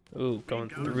me. Ooh, going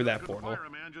through that portal.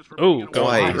 Ooh, Ooh,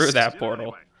 going Twice. through that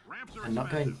portal. And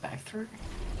not going back through?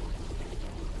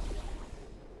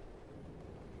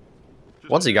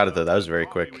 Once he got it though, that was very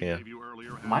quick. Yeah.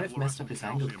 Might have messed up his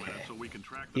angle decay.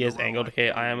 He has angle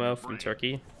decay IMO from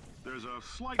Turkey.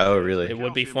 Oh, really? It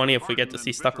would be funny if we get to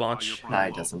see stuck launch. Nah,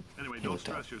 he doesn't. Anyway, He don't looked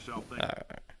up. stress yourself thinking.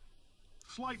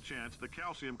 Slight chance the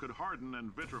calcium could harden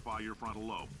and vitrify your frontal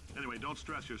lobe. Anyway, don't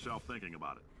stress yourself thinking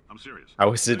about it. I'm serious. I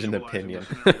was it an Visualizing opinion.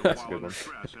 the scenario That's a while good under one.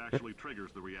 stress actually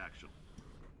triggers the reaction.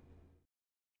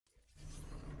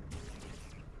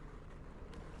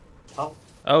 Oh,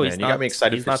 Oh, Man, he's you not, got me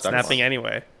excited he's for not stuck snapping launch.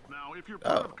 anyway. Now, if you're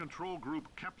part of control group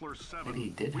Kepler 7, maybe he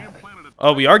did we have it. implanted a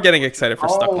Oh, we are getting excited for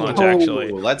stuck launch,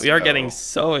 actually. let's We are go. getting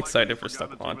so excited for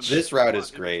stuck launch. This route is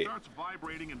great. Starts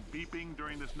vibrating and beeping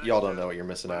during this next Y'all don't step, know what you're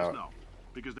missing let us out. know,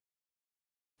 because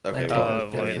Okay. Oh,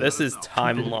 well, boy, this is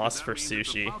time loss for that means it's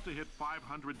Sushi. about to hit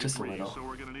 500 Just a degrees, little. so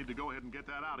we're going to need to go ahead and get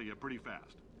that out of you pretty fast.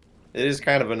 It is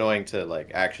kind of annoying to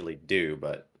like actually do,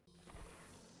 but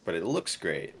it looks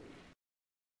great.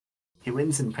 He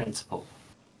wins in principle.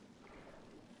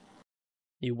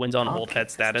 He wins on Oh, old head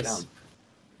nice status. jump.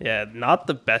 Yeah, not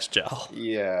the best gel.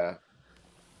 Yeah.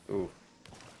 Ooh.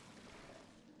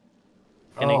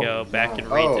 Gonna Oh, go back and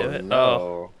no. redo Oh it. no.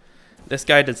 Oh, this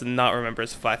guy does not remember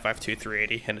his 5.52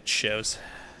 380, and it shows.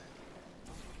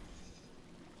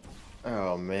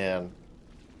 Oh man.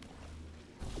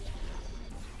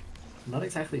 I'm not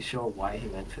exactly sure why he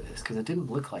went for this, because it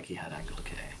didn't look like he had angle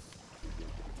decay.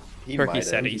 He Turkey might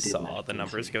said have. he He did saw make the it,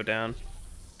 numbers too. go down.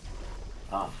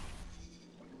 Ah,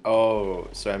 Oh,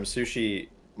 so Msushi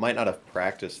might not have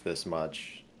practiced this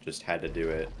much. Just had to do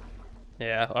it.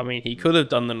 Yeah, I mean, he could have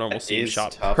done the normal That seam is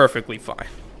shot tough. perfectly fine.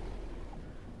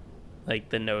 Like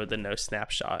the no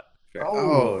snapshot.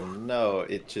 Oh no!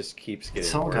 It just keeps getting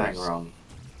it's all worse. going wrong.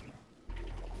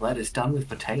 Lead is done with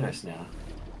potatoes now.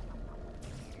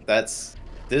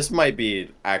 This might be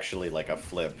actually like a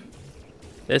flip.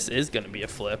 This is gonna be a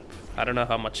flip. I don't know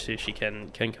how much Sushi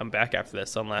can come back after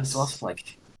this unless. He's lost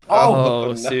like Oh,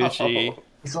 no. Sushi.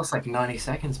 he's lost like 90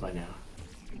 seconds by now.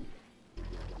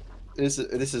 This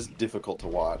is difficult to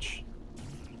watch.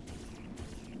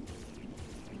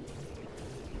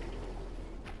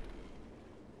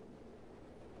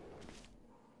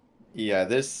 Yeah,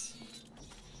 this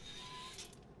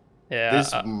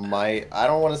Yeah, might. I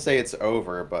don't want to say it's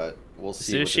over, but we'll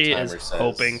see. Sushi what the is timer says.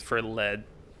 hoping for Lead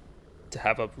to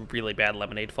have a really bad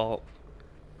lemonade fault.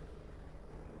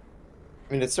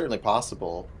 I mean, it's certainly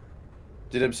possible.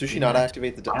 Did Msushi not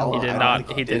activate the dialogue? He did I don't not.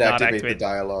 think He did not activate the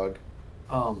dialogue.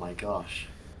 Oh my gosh.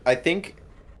 I think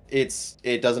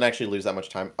it doesn't actually lose that much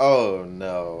time. Oh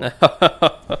no.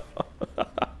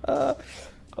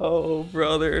 Oh,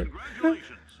 brother.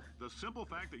 Congratulations. The simple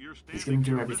fact that you're He's gonna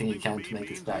do everything he can to make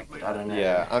us back, but I don't know.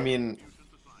 Yeah, I mean,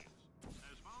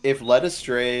 if Led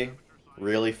Astray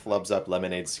really flubs up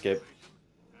Lemonade Skip,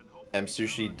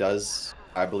 Msushi does,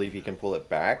 I believe he can pull it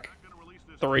back.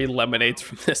 3 lemonades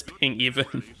from this being even.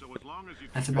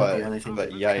 That's about the only thing.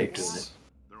 But that yikes.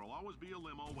 There will always be a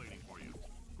limo waiting for you.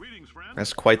 Greetings, friends.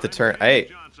 That's quite the turn. Hey,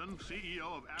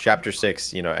 Chapter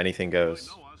 6, you know, anything goes.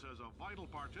 Know us as a vital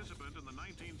participant in the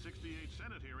 1968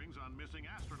 Senate hearings on missing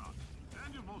astronauts.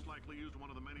 And you've most likely used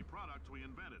one of the many products we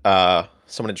invented.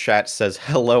 Someone in chat says,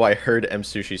 hello, I heard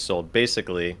Msushi sold.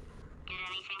 Basically,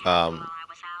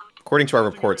 according to our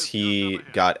reports, he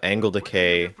got angle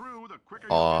decay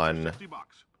on,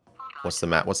 what's that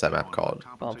map called?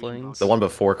 Bomb flings. The one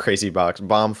before Crazy Box,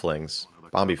 Bomb Flings.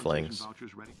 Bomby Flings.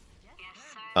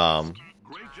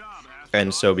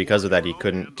 And so because of that, he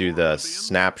couldn't do the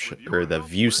or the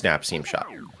view snap seam shot.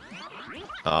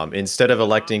 Instead of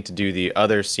electing to do the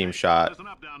other seam shot,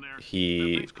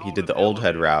 he did the old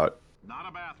head route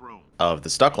of the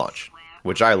stuck launch,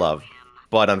 which I love.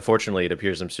 But unfortunately, it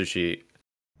appears Msushi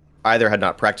either had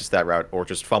not practiced that route or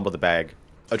just fumbled the bag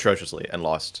atrociously and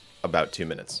lost about 2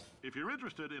 minutes. If you're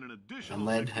interested in an additional And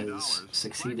Led has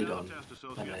succeeded on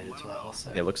Lemonade as well.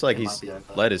 So It looks like it might be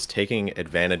over. Led is taking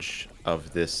advantage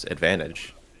of this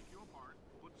advantage.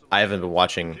 I haven't been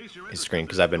watching his screen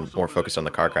because I've been more focused on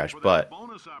the car crash, but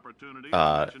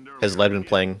has Led been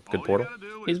playing good Portal?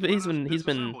 He's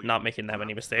been not making that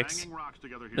many mistakes.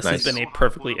 This Nice. has been a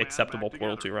perfectly acceptable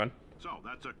Portal 2 run.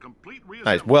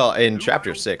 Nice. Well, in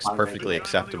Chapter 6, perfectly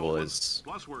acceptable is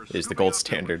the gold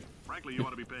standard. Frankly, you ought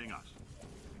to be paying us.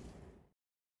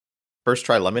 First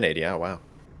try Lemonade, yeah, wow.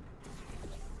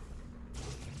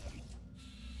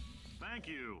 Thank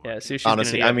you. Yeah, Sushi's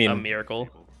Honestly, gonna I be a mean- miracle.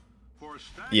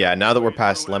 Yeah, now that we're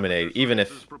past Lemonade, even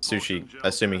if Sushi,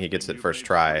 assuming he gets it first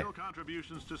try,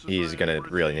 he's gonna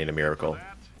really need a miracle.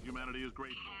 Humanity is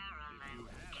grateful.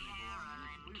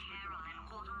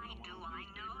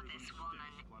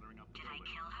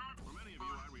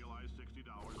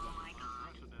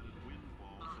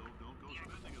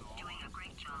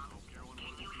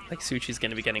 I think Suchi's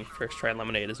gonna be getting first try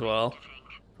lemonade as well,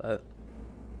 but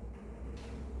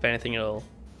if anything, it'll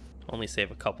only save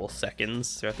a couple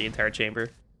seconds throughout the entire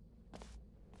chamber.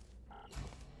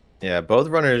 Yeah, both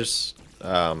runners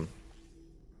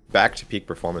back to peak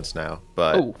performance now,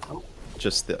 but Oh,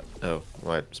 just the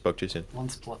I spoke too soon. One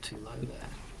spot too low there.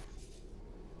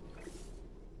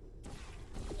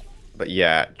 But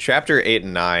yeah, Chapter 8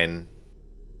 and 9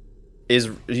 is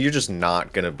you're just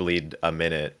not gonna bleed a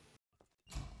minute.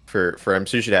 For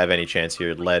Msushi to have any chance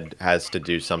here, Led has to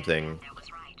do something.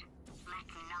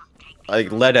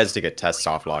 Like Led has to get test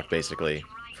soft lock basically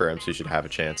for Msushi to have a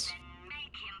chance.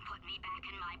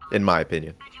 In my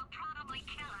opinion.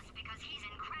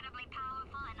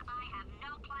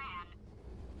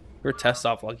 for test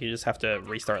soft lock, you just have to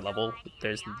restart level.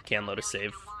 You can't load a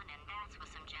save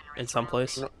in some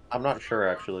place. I'm not sure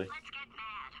actually.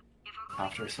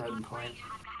 After a certain point.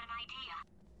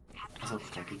 Doesn't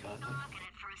look like he got it.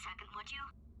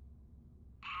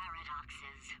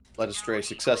 Led Astray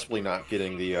successfully not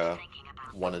getting the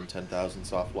 1 in 10,000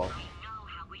 soft lock.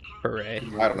 Hooray.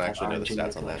 I don't actually know the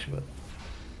stats on that, but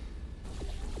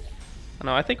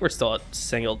No, I think we're still at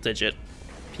single digit.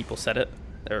 People said it,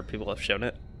 or people have shown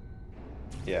it.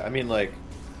 yeah, I mean like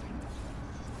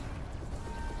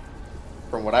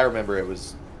from what I remember, it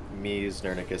was me,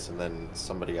 Znernicus, and then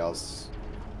somebody else.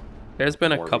 There's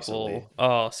been a More couple. recently.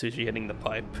 Oh, Sushi hitting the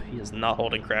pipe. He is not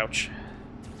holding crouch.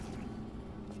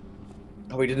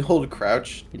 Oh, he didn't hold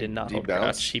crouch. He did not Did he hold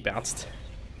bounce? crouch. He bounced.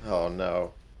 Oh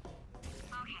no.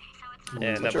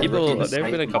 And Such a people, rookie there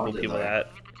have been a mistake couple on it, people though.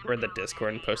 that were in the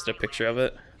Discord and posted a picture of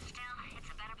it.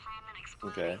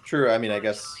 Okay. True. I mean, I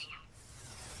guess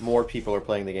more people are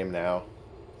playing the game now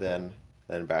than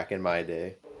back in my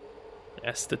day.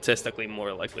 Yeah, statistically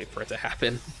more likely for it to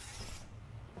happen.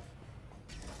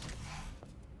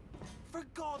 For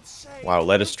God's sake, Wow,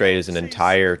 Led Astray is an boxes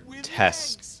entire with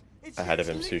test legs. It's ahead of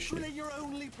literally Msushi. your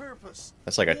only purpose.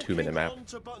 That's like a Walking 2-minute map.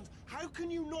 onto buttons. How can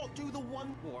you not do the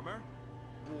one warmer,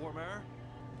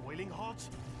 boiling hot,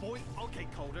 okay,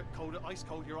 colder, ice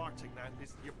cold. You're Arctic now.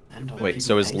 And Wait,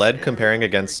 so is Led comparing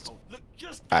against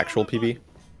actual PB?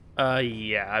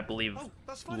 Yeah, I believe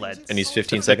Led. And he's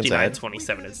 15 seconds 59 ahead?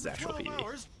 27 is his actual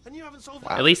PB.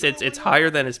 Wow. At least it's higher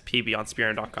than his PB on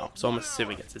Spearn.com, so I'm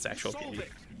assuming it's his actual PB.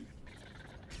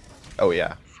 Oh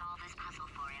yeah.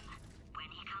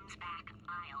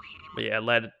 But yeah,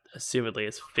 Led assumedly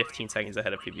is 15 seconds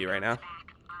ahead of PB right now.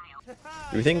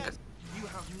 Do you think You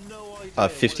have no idea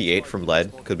what it's 58 like from in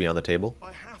Lead this could be on the table?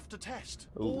 I have to test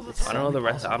Ooh, all the I don't know the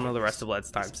rest. I possible. don't know the rest of Led's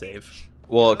time save.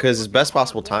 Well, because his best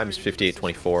possible time is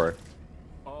 58:24,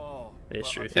 Oh,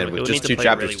 It's true. and He with would just need 2 play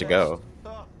chapters really to well.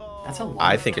 go, That's a lot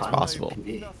I of think it's time possible. to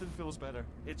be. nothing feels better.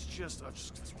 It's just,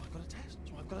 that's what I've got to test.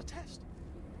 That's what I've got to test.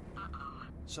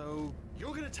 So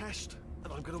you're gonna test,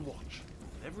 and I'm gonna watch.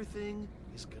 And everything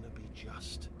is gonna be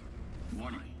just.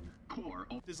 Warning. Core.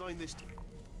 Design this.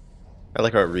 I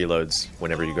like how it reloads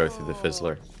whenever you go through the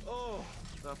Fizzler. Oh,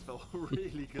 that felt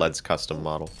really good. Led's custom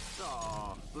model.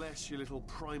 Ah, bless your little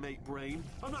primate brain.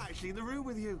 I'm not actually in the room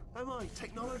with you, am I?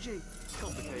 Technology.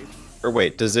 Complicated. Or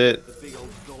wait, does it... The big old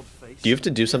god face. Do you have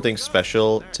to do something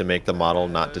special to make the model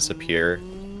not disappear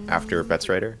after Bet's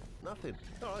Rider? Nothing.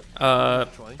 All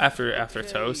right. After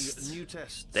Toast. New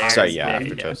test. Sorry, yeah,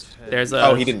 after Toast. There's a.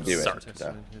 Oh, he didn't do it. Sorry.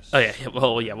 So. Oh yeah,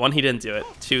 well yeah. One, he didn't do it.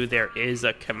 Two, there is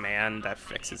a command that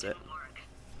fixes it.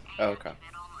 Oh, okay.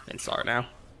 In SAR now.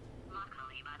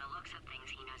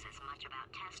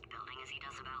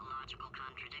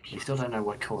 We still don't know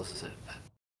what causes it, but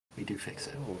we do fix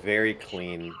it. Very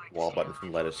clean wall button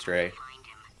from Led Astray.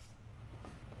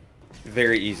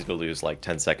 Very easy to lose like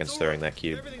 10 seconds throwing that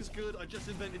cube. Everything's good. I just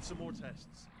invented some more tests.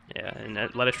 Yeah,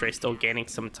 and Led Astray still gaining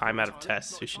some time out of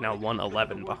tests, so she's now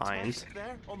 111 behind.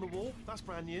 There on the wall. That's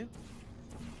brand new.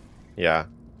 Yeah.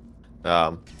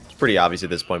 It's pretty obvious at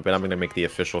this point, but I'm going to make the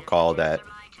official call that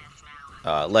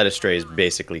Led Astray has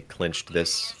basically clinched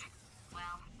this.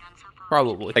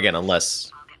 Probably. Again,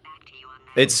 unless...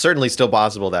 It's certainly still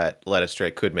possible that Led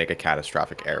Astray could make a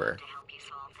catastrophic error.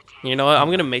 You know what? I'm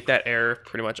gonna make that error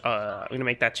pretty much. I'm gonna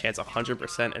make that chance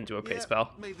 100% and do a pace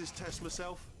spell. Made this test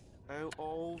myself out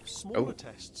of smaller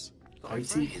tests.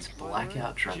 OT is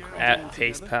blackout drunk right now. At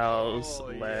pace pals,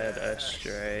 Led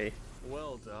Astray,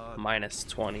 Well done. minus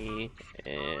 20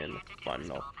 in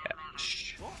final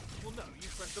catch. What? Well, no, you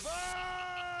pressed the.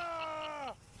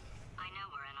 Ah!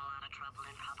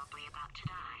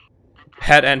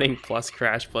 Head ending plus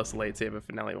crash plus late save of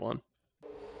finale 1.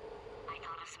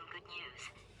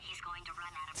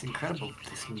 It's incredible.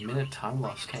 This minute time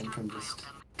loss came from just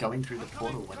going through the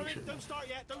portal when he should. Don't start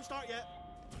yet. Don't start yet.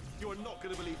 You are not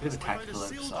going to believe Bit this. of I found a tactical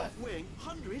sealed oversight. off wing,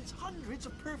 hundreds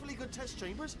of perfectly good test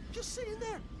chambers just sitting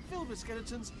there, filled with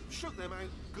skeletons. Shook them out,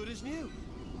 good as new.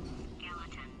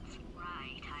 Skeletons.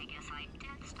 Right, I guess I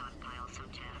did stockpile some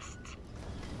tests.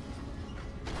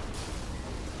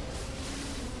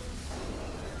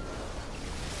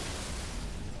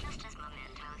 Just as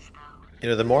mementos, though. You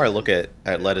know, the more I look at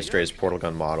Led Astray's portal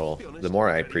gun model, the more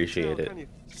I appreciate it.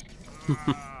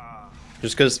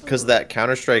 Just because that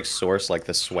Counter-Strike source, like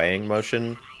the swaying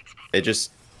motion, it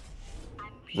just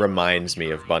reminds me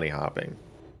of bunny hopping.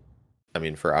 I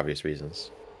mean, for obvious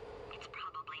reasons.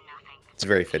 It's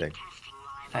very fitting.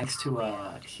 Thanks to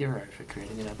Hero for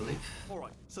creating it, I believe.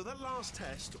 Alright, so that last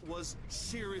test was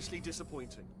seriously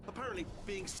disappointing. Apparently,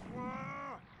 being. It's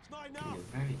not enough! Getting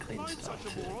a very clean I'm start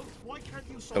such a to moron. Why can't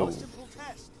you solve a Oh. simple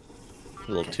test?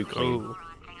 A little too clean. Ooh. A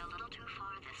little too far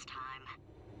this time.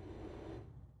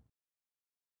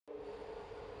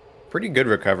 Pretty good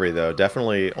recovery, though.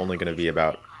 Definitely only going to be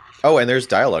about... Oh, and there's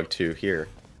dialogue, too, here.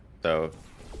 So...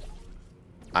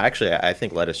 I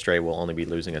think Led Astray will only be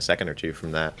losing a second or two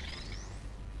from that.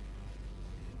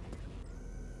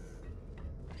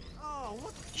 Oh,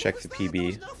 what? Check what the was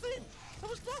PB. That? That was nothing! That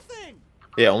was nothing!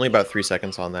 Yeah, only about 3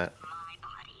 seconds on that. My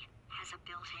body has a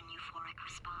built-in euphoric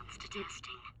response to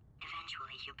testing.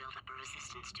 Eventually, you build up a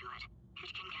resistance to it.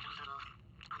 It can get a little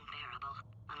unbearable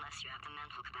unless you have the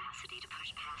mental capacity to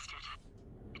push past it.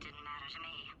 It didn't matter to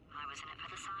me. I was in it for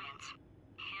the science.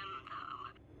 Him,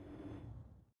 though.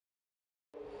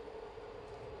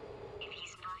 If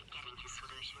he's not getting his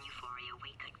solution euphoria,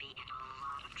 we could be in a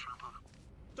lot of trouble.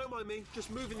 Don't mind me,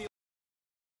 just moving the.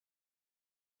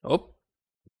 Oh,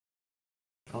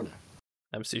 Oh no.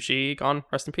 Msushi gone.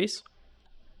 Rest in peace.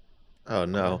 Oh,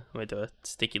 no. Let me do a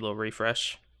sticky little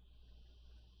refresh.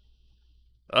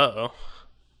 Uh-oh.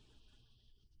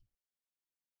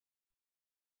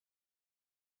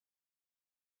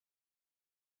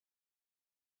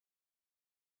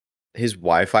 His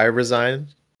Wi-Fi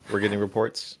resigned? We're getting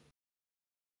reports.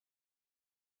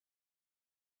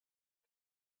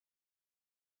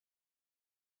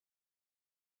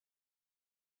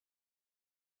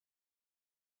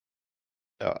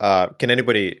 Can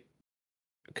anybody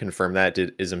confirm that?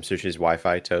 Is Msushi's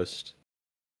Wi-Fi toast?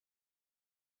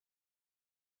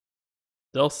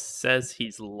 Still says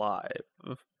he's live.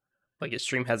 Like his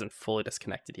stream hasn't fully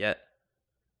disconnected yet.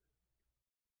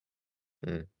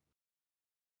 Hmm.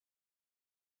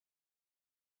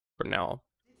 For now,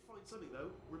 Find something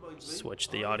though. Reminds me. switch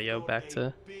the I've audio got back a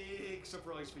to. big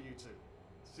surprise for you two.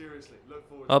 Seriously, look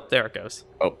forward Oh, to it. there it goes.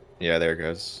 Oh, yeah, there it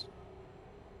goes.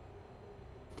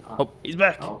 Oh, he's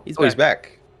back. Oh. He's Oh, he's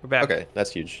back. We're back. Okay,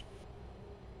 that's huge.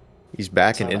 He's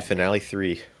back in Sorry. Finale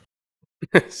 3.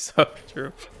 So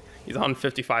true. He's on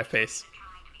 55 pace.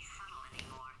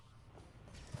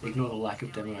 Ignore the lack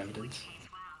of demo evidence.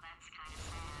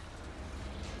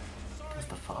 Does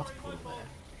the fast pull there?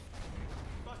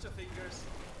 Butterfingers.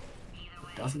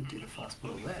 It doesn't do the fast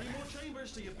pull there. 3 more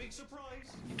chambers to your big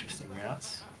surprise. Interesting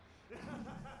routes.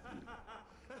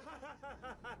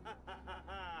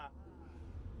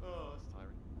 Oh, that's tiring.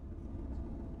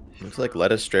 Looks like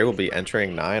Led Astray will be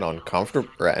entering 9 on comfortable,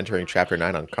 or entering Chapter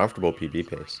 9 on comfortable PB pace.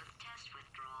 Test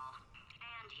withdrawal.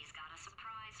 And he's got a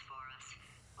surprise for us.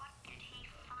 What did he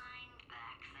find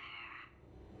back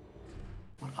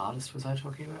there? What artist was I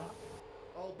talking about?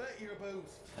 I'll bet you're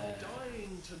both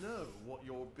dying to know what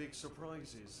your big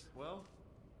surprise is. Well,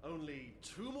 only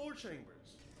 2 more chambers.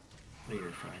 What are you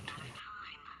referring to? I think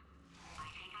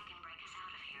I can break us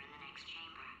out of here in the next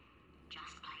chamber.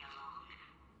 Just play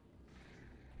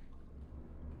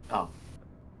along. Oh,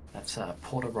 that's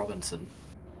Porter Robinson.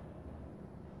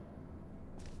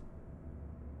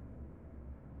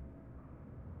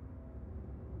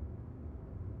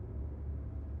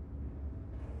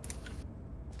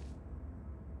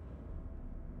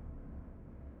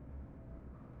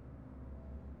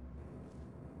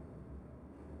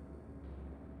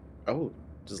 Oh,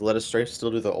 does Led Astray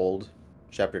still do the old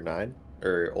Chapter 9?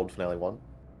 Or old Finale 1?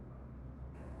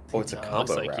 Oh, it's a Looks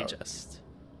combo Looks like he route. just.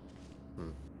 Hmm.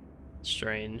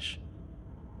 Strange.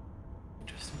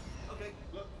 Interesting. Okay,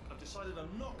 look, I've decided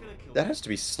I'm not gonna kill That you. has to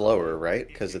be slower, right?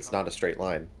 Because it's not a straight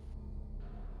line.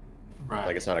 Right.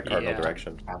 Like, it's not a cardinal Yeah.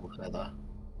 direction. Travel further.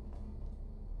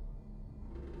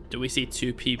 Do we see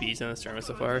 2 PBs in this tournament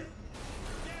so far?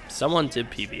 Someone did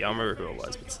PB. I don't remember who it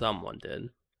was, but someone did.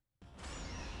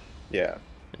 Yeah.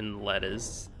 And Led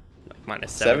is like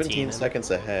minus 17. 17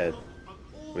 seconds ahead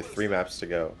with 3 maps to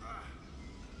go.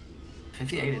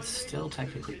 58 is still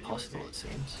technically possible, it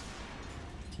seems.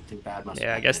 Something bad must Yeah, I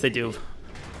happen. guess they do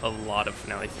a lot of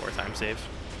Finale 4 time saves.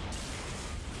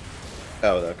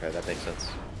 Oh, okay, that makes sense.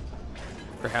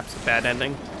 Perhaps a bad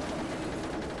ending.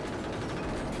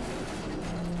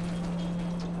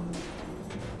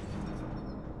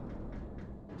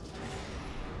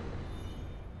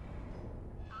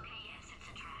 Okay, yes, it's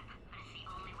a trap, but it's the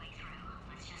only way through.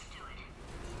 Let's just do it.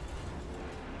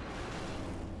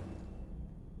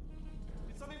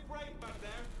 Did something break back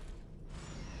there?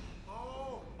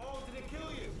 Oh, did it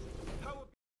kill you? How...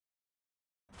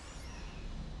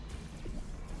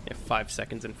 Yeah, 5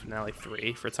 seconds in Finale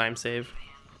 3 for time save.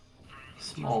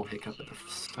 Small hiccup at the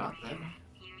start there.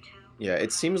 Yeah,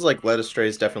 it seems like Led Astray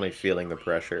is definitely feeling the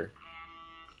pressure.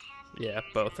 Yeah,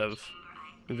 both of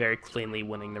very cleanly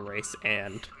winning the race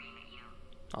and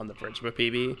on the verge of a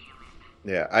PB.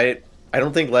 Yeah, I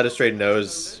don't think Led Astray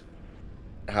knows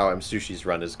how Msushi's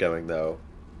run is going, though.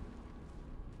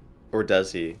 Or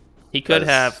does he? He could 'Cause-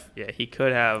 have, yeah, he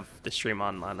could have the stream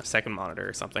on a second monitor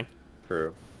or something.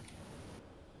 True.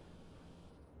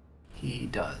 He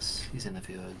does. He's in the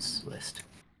viewers list.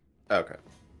 Okay.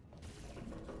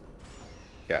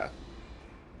 Yeah.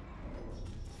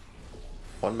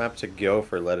 1 map to go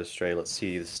for Led Astray. Let's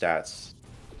see the stats.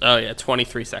 Oh yeah,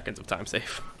 23 seconds of time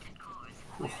save.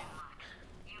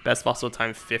 Best possible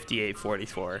time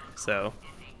 58:44. So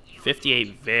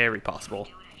 58 very possible.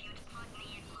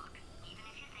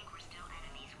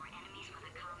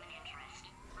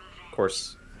 Of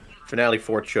course, Finale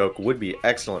 4 choke would be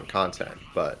excellent content,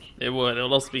 but It would.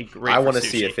 It'll also be great. I want to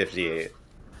see a 58.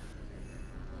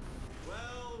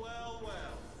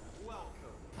 Welcome.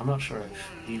 I'm not sure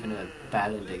if even a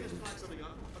bad ending and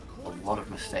a lot of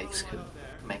mistakes could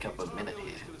make up a minute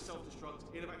here.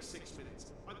 Self-destruct in about 6 minutes.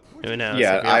 Who knows?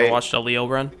 Yeah, Have you ever I- watched a Leo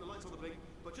run? The lights on the blink,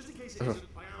 but just in case it isn't,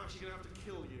 I am actually going to have to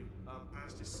kill you,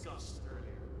 as discussed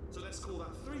earlier. So let's call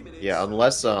that 3 minutes. Yeah,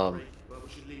 unless But we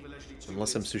should leave allegedly 2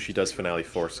 unless minutes. Msushi does Finale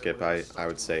 4 skip, I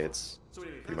would say it's So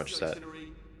anyway, pretty that's much the set.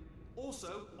 itinerary.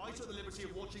 Also, I took the liberty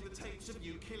of watching the tapes of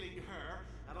you killing her.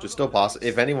 And Just still possible.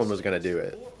 If anyone was gonna do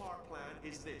it, 4-part plan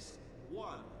is this.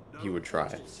 1, he would try.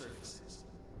 portal services.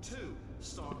 2,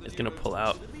 start the He's new gonna pull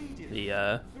out roads immediately.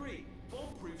 the 3,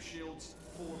 bomb-proof shields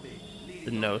for me.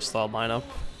 the no stall lineup.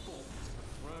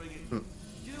 Throwing it.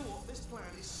 You know what? This plan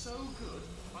is so good.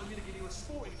 I'm going to give you a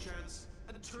sporting chance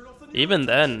and turn off the Even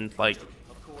then, like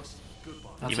Of course, goodbye.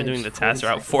 That even doing the seems tasks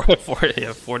are 40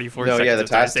 out 44 No, seconds yeah, the of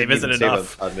time task save didn't isn't even save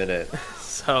enough. a minute.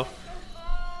 So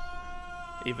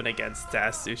Even against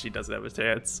Tas, Sushi doesn't have a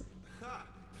chance.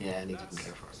 Yeah, and he didn't go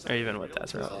for it. Or even with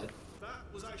Tas around. That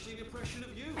was actually an impression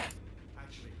of you,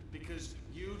 actually, because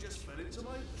you just fell into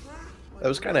my trap. That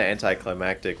was kind of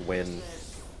anticlimactic when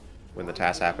the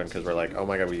task happened, because we're like, oh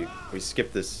my god, we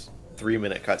skipped this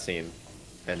 3-minute cutscene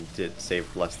and did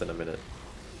save less than a minute.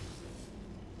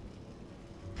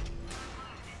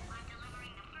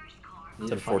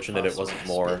 It's unfortunate it wasn't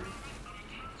more.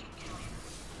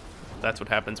 That's what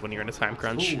happens when you're in a time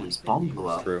crunch. Ooh, his bomb blew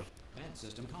up. True. Vent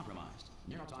system compromised.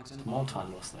 Neurotoxin More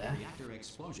time lost there. reactor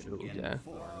explosion in Yeah.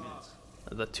 4 minutes.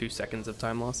 The 2 seconds of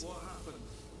time loss.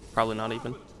 Probably not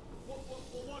even.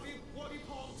 What have you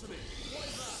pulled to me? What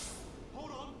is that?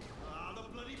 Hold on. The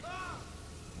bloody...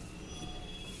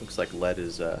 Looks like Led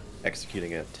is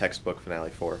executing a textbook finale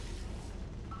 4.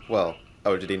 Well,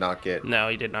 oh, did he not get? No,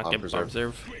 he did not Bomb get preserve.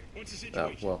 bomb preserve.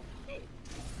 Oh, well.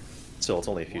 Still, it's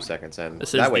only a few seconds in.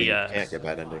 This That is way the, you can't get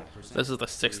bad ending. This is the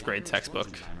 6th grade textbook.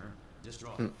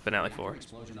 Finale 4.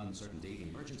 Explosion uncertainty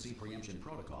emergency preemption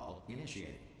protocol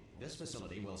initiated. This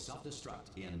facility will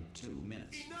self-destruct in 2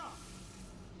 minutes.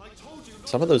 I told you not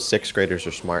Some of those 6th graders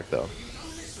are smart, though. to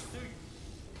listen, do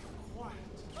you? Quiet.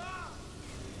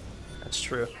 That's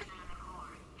true.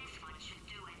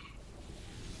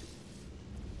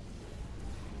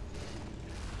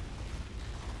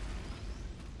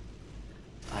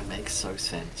 That makes so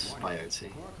sense by OT.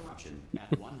 Core corruption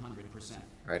at 100%.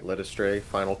 Alright, Led Astray,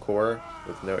 final core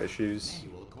with no issues.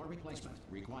 Annual core replacement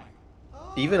required.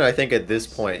 Even I think at this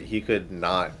point, he could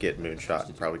not get Moonshot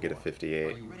and probably get a 58.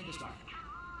 Are you ready to start?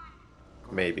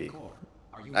 Maybe. Core,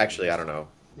 are you Actually, I ready don't to know.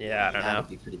 Yeah, I don't That know. would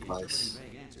be pretty close. start?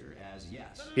 Vague answer as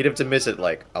yes. He'd have to miss it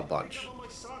like a bunch On my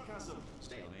sarcasm.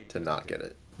 Stalemate. to not get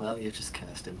it. Well, you just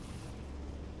cursed him.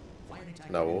 Fire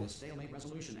detector No. in the stalemate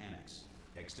resolution annex.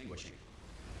 Extinguishing.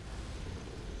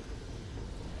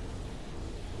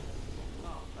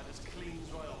 Oh, that just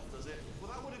cleans right off, does it?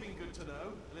 Well, that would have been good to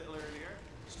know a little earlier.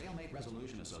 Stalemate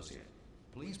resolution associate.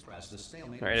 Please press the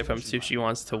stalemate. Alright, if resolution Msushi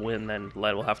wants to win, then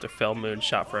Led will have to fill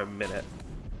Moonshot for a minute.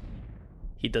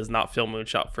 He does not fill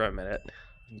Moonshot for a minute.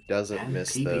 He doesn't And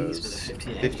miss PBs with those. a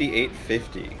 58.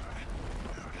 58-50.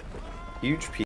 Huge P.